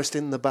almost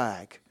in the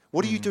bag,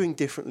 what are you doing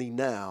differently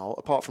now,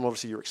 apart from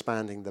obviously you're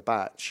expanding the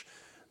batch,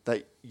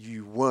 that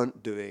you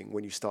weren't doing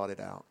when you started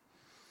out?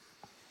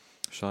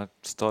 Shall I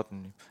start?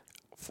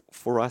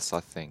 For us, I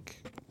think,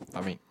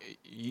 an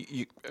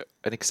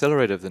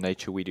accelerator of the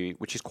nature we do,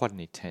 which is quite an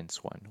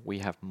intense one, we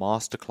have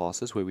master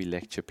classes where we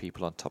lecture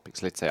people on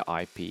topics, let's say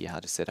IP, how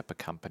to set up a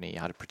company,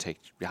 how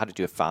to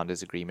do a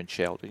founder's agreement,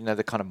 shareholder,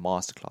 the kind of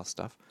masterclass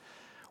stuff.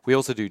 We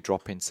also do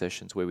drop-in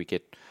sessions where we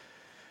get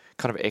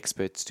kind of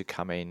experts to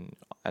come in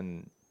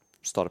and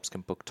startups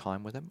can book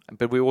time with them.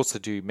 But we also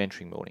do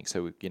mentoring mornings.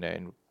 So,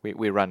 and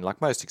we run,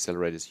 like most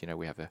accelerators,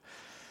 we have an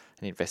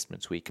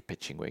investments week, a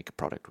pitching week, a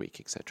product week,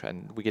 etc.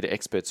 And we get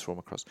experts from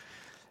across.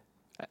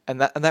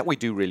 And that we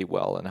do really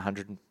well. And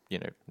 100,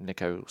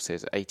 Nico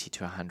says 80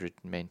 to 100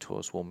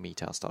 mentors will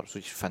meet our startups,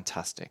 which is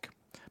fantastic.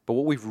 But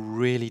what we've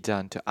really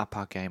done to up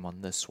our game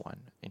on this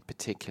one in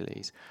particular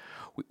is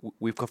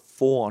we've got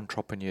 4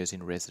 entrepreneurs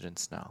in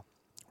residence now,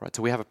 right?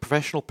 So we have a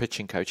professional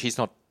pitching coach. He's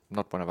not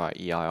not one of our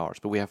EIRs,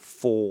 but we have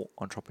 4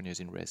 entrepreneurs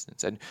in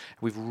residence. And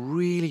we've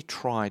really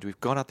tried,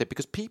 we've gone out there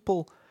because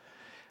people,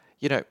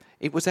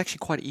 it was actually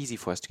quite easy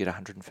for us to get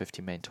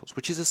 150 mentors,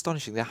 which is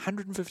astonishing. There are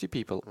 150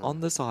 people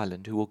on this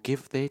island who will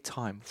give their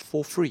time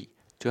for free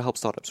to help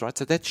startups, right?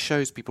 So that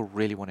shows people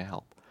really want to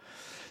help.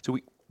 So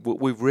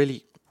we've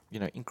really,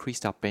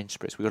 increased our bench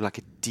press. We've got like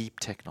a deep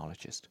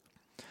technologist,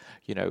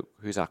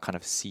 who's our kind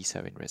of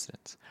CISO in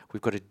residence.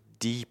 We've got a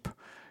deep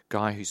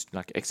guy who's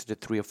like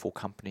exited 3 or 4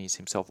 companies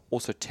himself,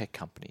 also tech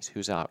companies,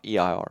 who's our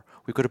EIR.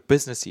 We've got a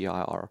business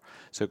EIR,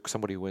 so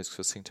somebody who works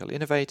for Singtel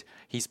Innovate.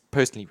 He's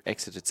personally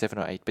exited 7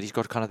 or 8, but he's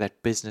got kind of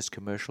that business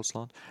commercial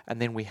slant.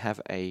 And then we have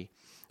a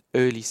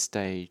early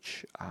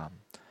stage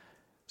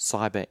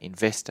cyber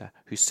investor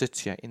who sits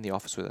here in the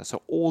office with us.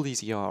 So all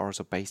these EIRs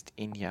are based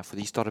in here for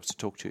these startups to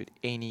talk to at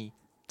any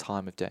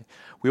time of day.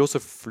 We also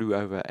flew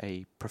over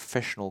a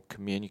professional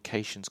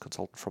communications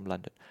consultant from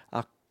London,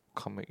 our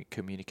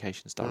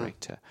communications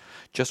director,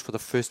 just for the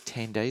first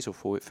 10 days or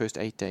for the first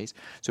 8 days.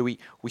 So we've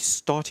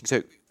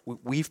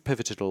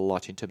pivoted a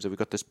lot in terms of we've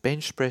got this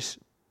bench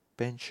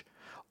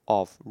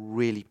of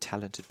really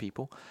talented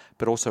people,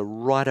 but also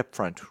right up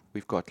front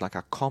we've got like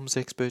our comms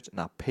expert and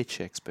our pitch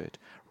expert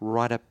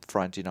right up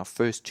front in our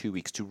first 2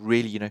 weeks to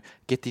really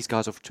get these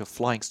guys off to a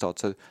flying start,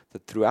 so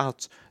that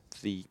throughout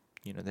the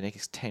the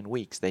next 10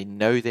 weeks they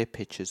know their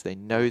pitches, they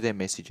know their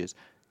messages,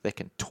 they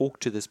can talk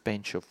to this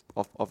bench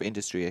of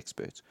industry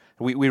experts.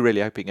 We're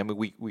really hoping, I mean,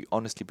 we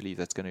honestly believe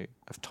that's going to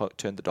have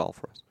turned the dial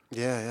for us.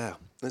 Yeah.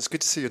 It's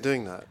good to see you're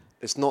doing that.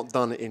 It's not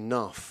done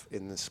enough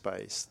in this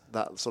space,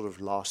 that sort of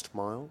last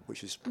mile,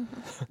 which is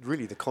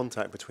really the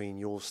contact between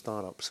your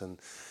startups and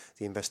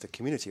the investor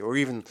community, or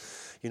even,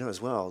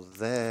 as well,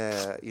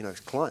 their,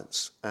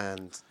 clients,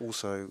 and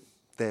also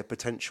their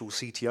potential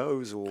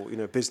CTOs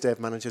or, biz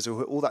dev managers,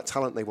 or all that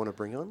talent they want to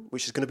bring on,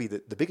 which is going to be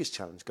the biggest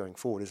challenge going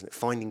forward, isn't it?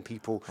 Finding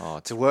people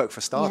to work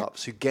for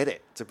startups who get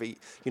it, to be,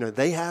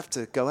 they have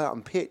to go out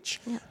and pitch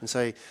and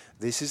say,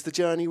 this is the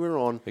journey we're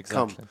on,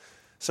 come.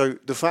 So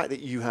the fact that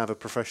you have a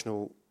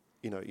professional,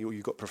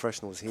 you've got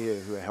professionals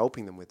here who are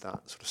helping them with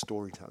that sort of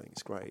storytelling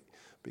is great,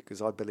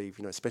 because I believe,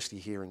 especially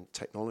here in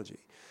technology,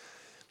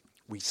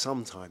 we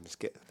sometimes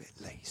get a bit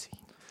lazy.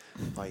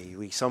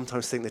 We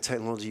sometimes think the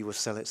technology will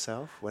sell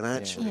itself, when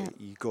actually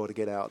you've got to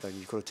get out there and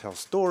you've got to tell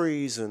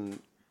stories, and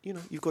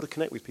you've got to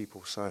connect with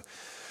people. So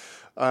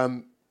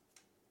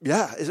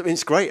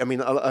it's great. I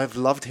mean, I've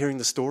loved hearing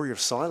the story of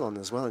Cylon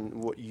as well,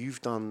 and what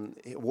you've done,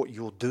 what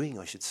you're doing,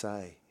 I should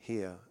say,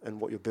 here, and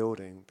what you're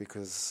building,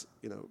 because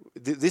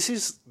this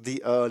is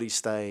the early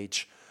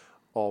stage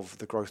of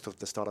the growth of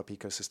the startup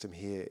ecosystem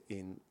here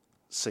in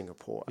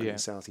Singapore and in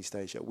Southeast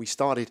Asia. We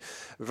started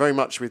very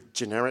much with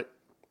generic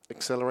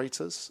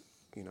accelerators.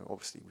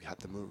 Obviously we had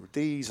the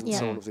Murudis and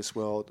so on of this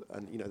world,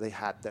 and they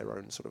had their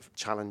own sort of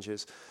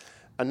challenges,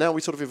 and now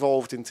we sort of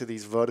evolved into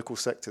these vertical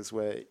sectors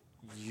where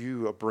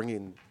you are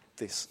bringing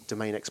this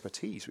domain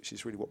expertise, which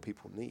is really what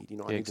people need.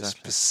 I need a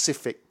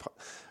specific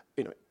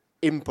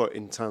input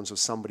in terms of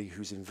somebody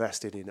who's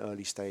invested in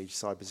early stage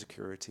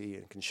cybersecurity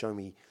and can show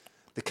me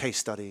the case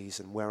studies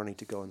and where I need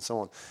to go and so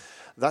on.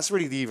 That's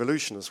really the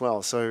evolution as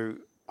well. So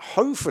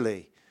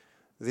hopefully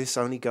this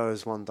only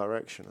goes one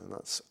direction, and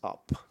that's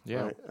up.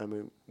 Yeah. Right? I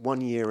mean,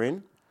 1 year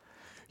in,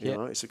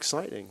 it's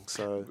exciting.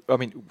 So I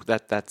mean,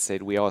 that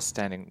said, we are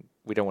standing.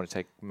 We don't want to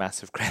take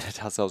massive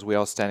credit ourselves. We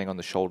are standing on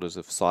the shoulders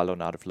of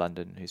Cylon out of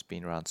London, who's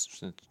been around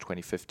since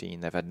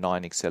 2015. They've had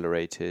 9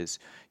 accelerators,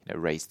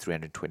 raised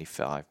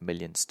 325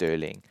 million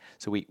sterling.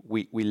 So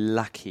we're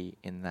lucky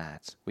in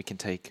that we can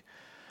take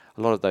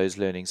a lot of those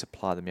learnings,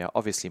 apply them here,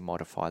 obviously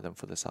modify them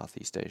for the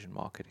Southeast Asian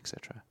market,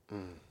 etc.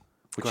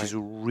 Which is a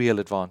real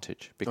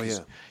advantage,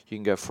 because you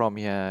can go from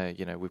here,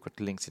 we've got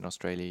links in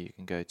Australia, you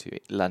can go to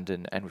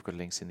London, and we've got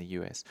links in the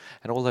US.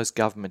 And all those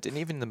government, and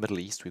even in the Middle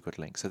East, we've got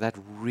links. So that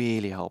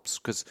really helps,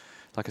 because,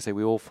 like I say,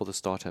 we're all for the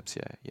startups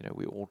here.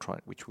 We're all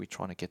we're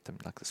trying to get them,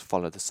 like this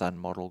follow the sun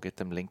model, get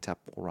them linked up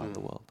all around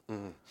the world.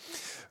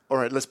 All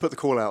right, let's put the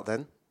call out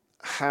then.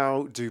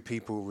 How do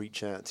people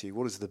reach out to you?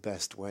 What is the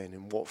best way, and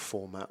in what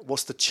format?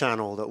 What's the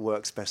channel that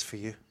works best for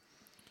you?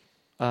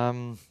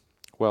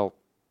 Well,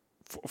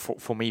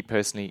 for me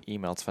personally,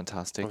 email's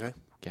fantastic. Okay.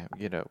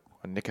 Yeah,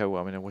 Nico,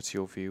 I mean, what's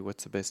your view?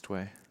 What's the best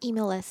way?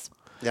 Email us.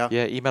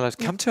 Yeah, email us.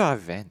 Come to our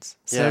events.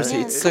 Yeah.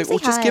 Seriously, or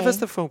just give us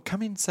the phone.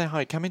 Come in, say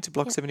hi. Come into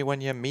Block 71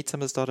 here, meet some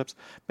of the startups.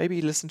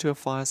 Maybe listen to a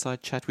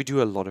fireside chat. We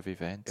do a lot of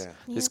events. Yeah.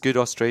 There's good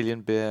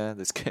Australian beer.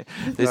 There's good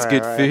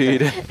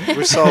food. Okay.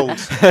 We're sold.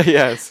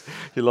 Yes,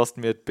 you lost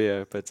me at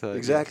beer, but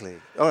exactly.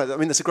 All right. I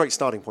mean, that's a great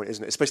starting point,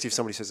 isn't it? Especially if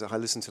somebody says, "I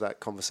listened to that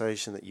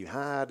conversation that you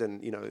had,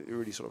 and it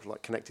really sort of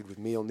like connected with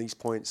me on these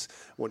points.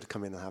 I want to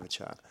come in and have a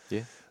chat."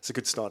 Yeah, it's a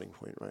good starting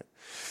point, right?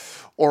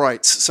 All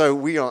right, so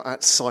we are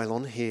at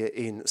Cylon here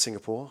in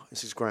Singapore.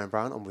 This is Graham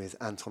Brown. I'm with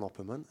Anton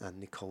Opperman and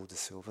Nicole De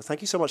Silva.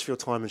 Thank you so much for your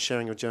time and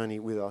sharing your journey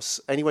with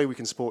us. Any way we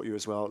can support you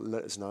as well,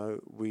 let us know.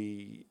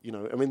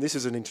 This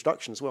is an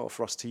introduction as well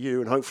for us to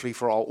you, and hopefully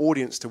for our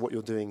audience to what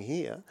you're doing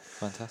here.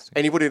 Fantastic.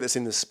 Anybody that's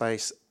in this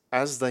space,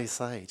 as they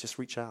say, just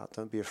reach out.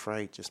 Don't be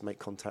afraid. Just make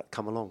contact.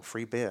 Come along.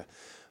 Free beer.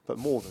 But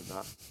more than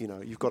that,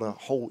 you've got a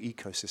whole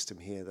ecosystem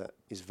here that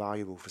is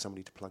valuable for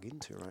somebody to plug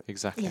into, right?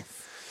 Exactly.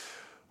 Yes.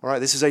 All right,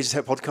 this is Asia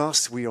Tech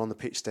Podcast. We are on the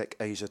Pitchdeck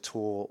Asia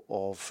tour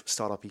of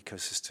startup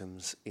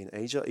ecosystems in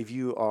Asia. If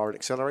you are an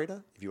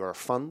accelerator, if you are a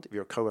fund, if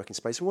you're a co-working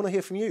space, we want to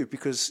hear from you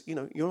because,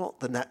 you're not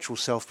the natural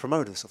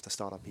self-promoters of the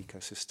startup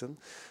ecosystem.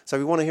 So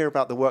we want to hear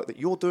about the work that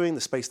you're doing,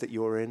 the space that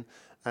you're in,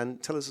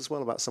 and tell us as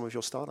well about some of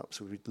your startups.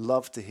 We'd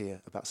love to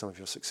hear about some of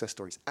your success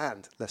stories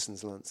and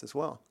lessons learned as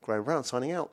well. Graham Brown signing out.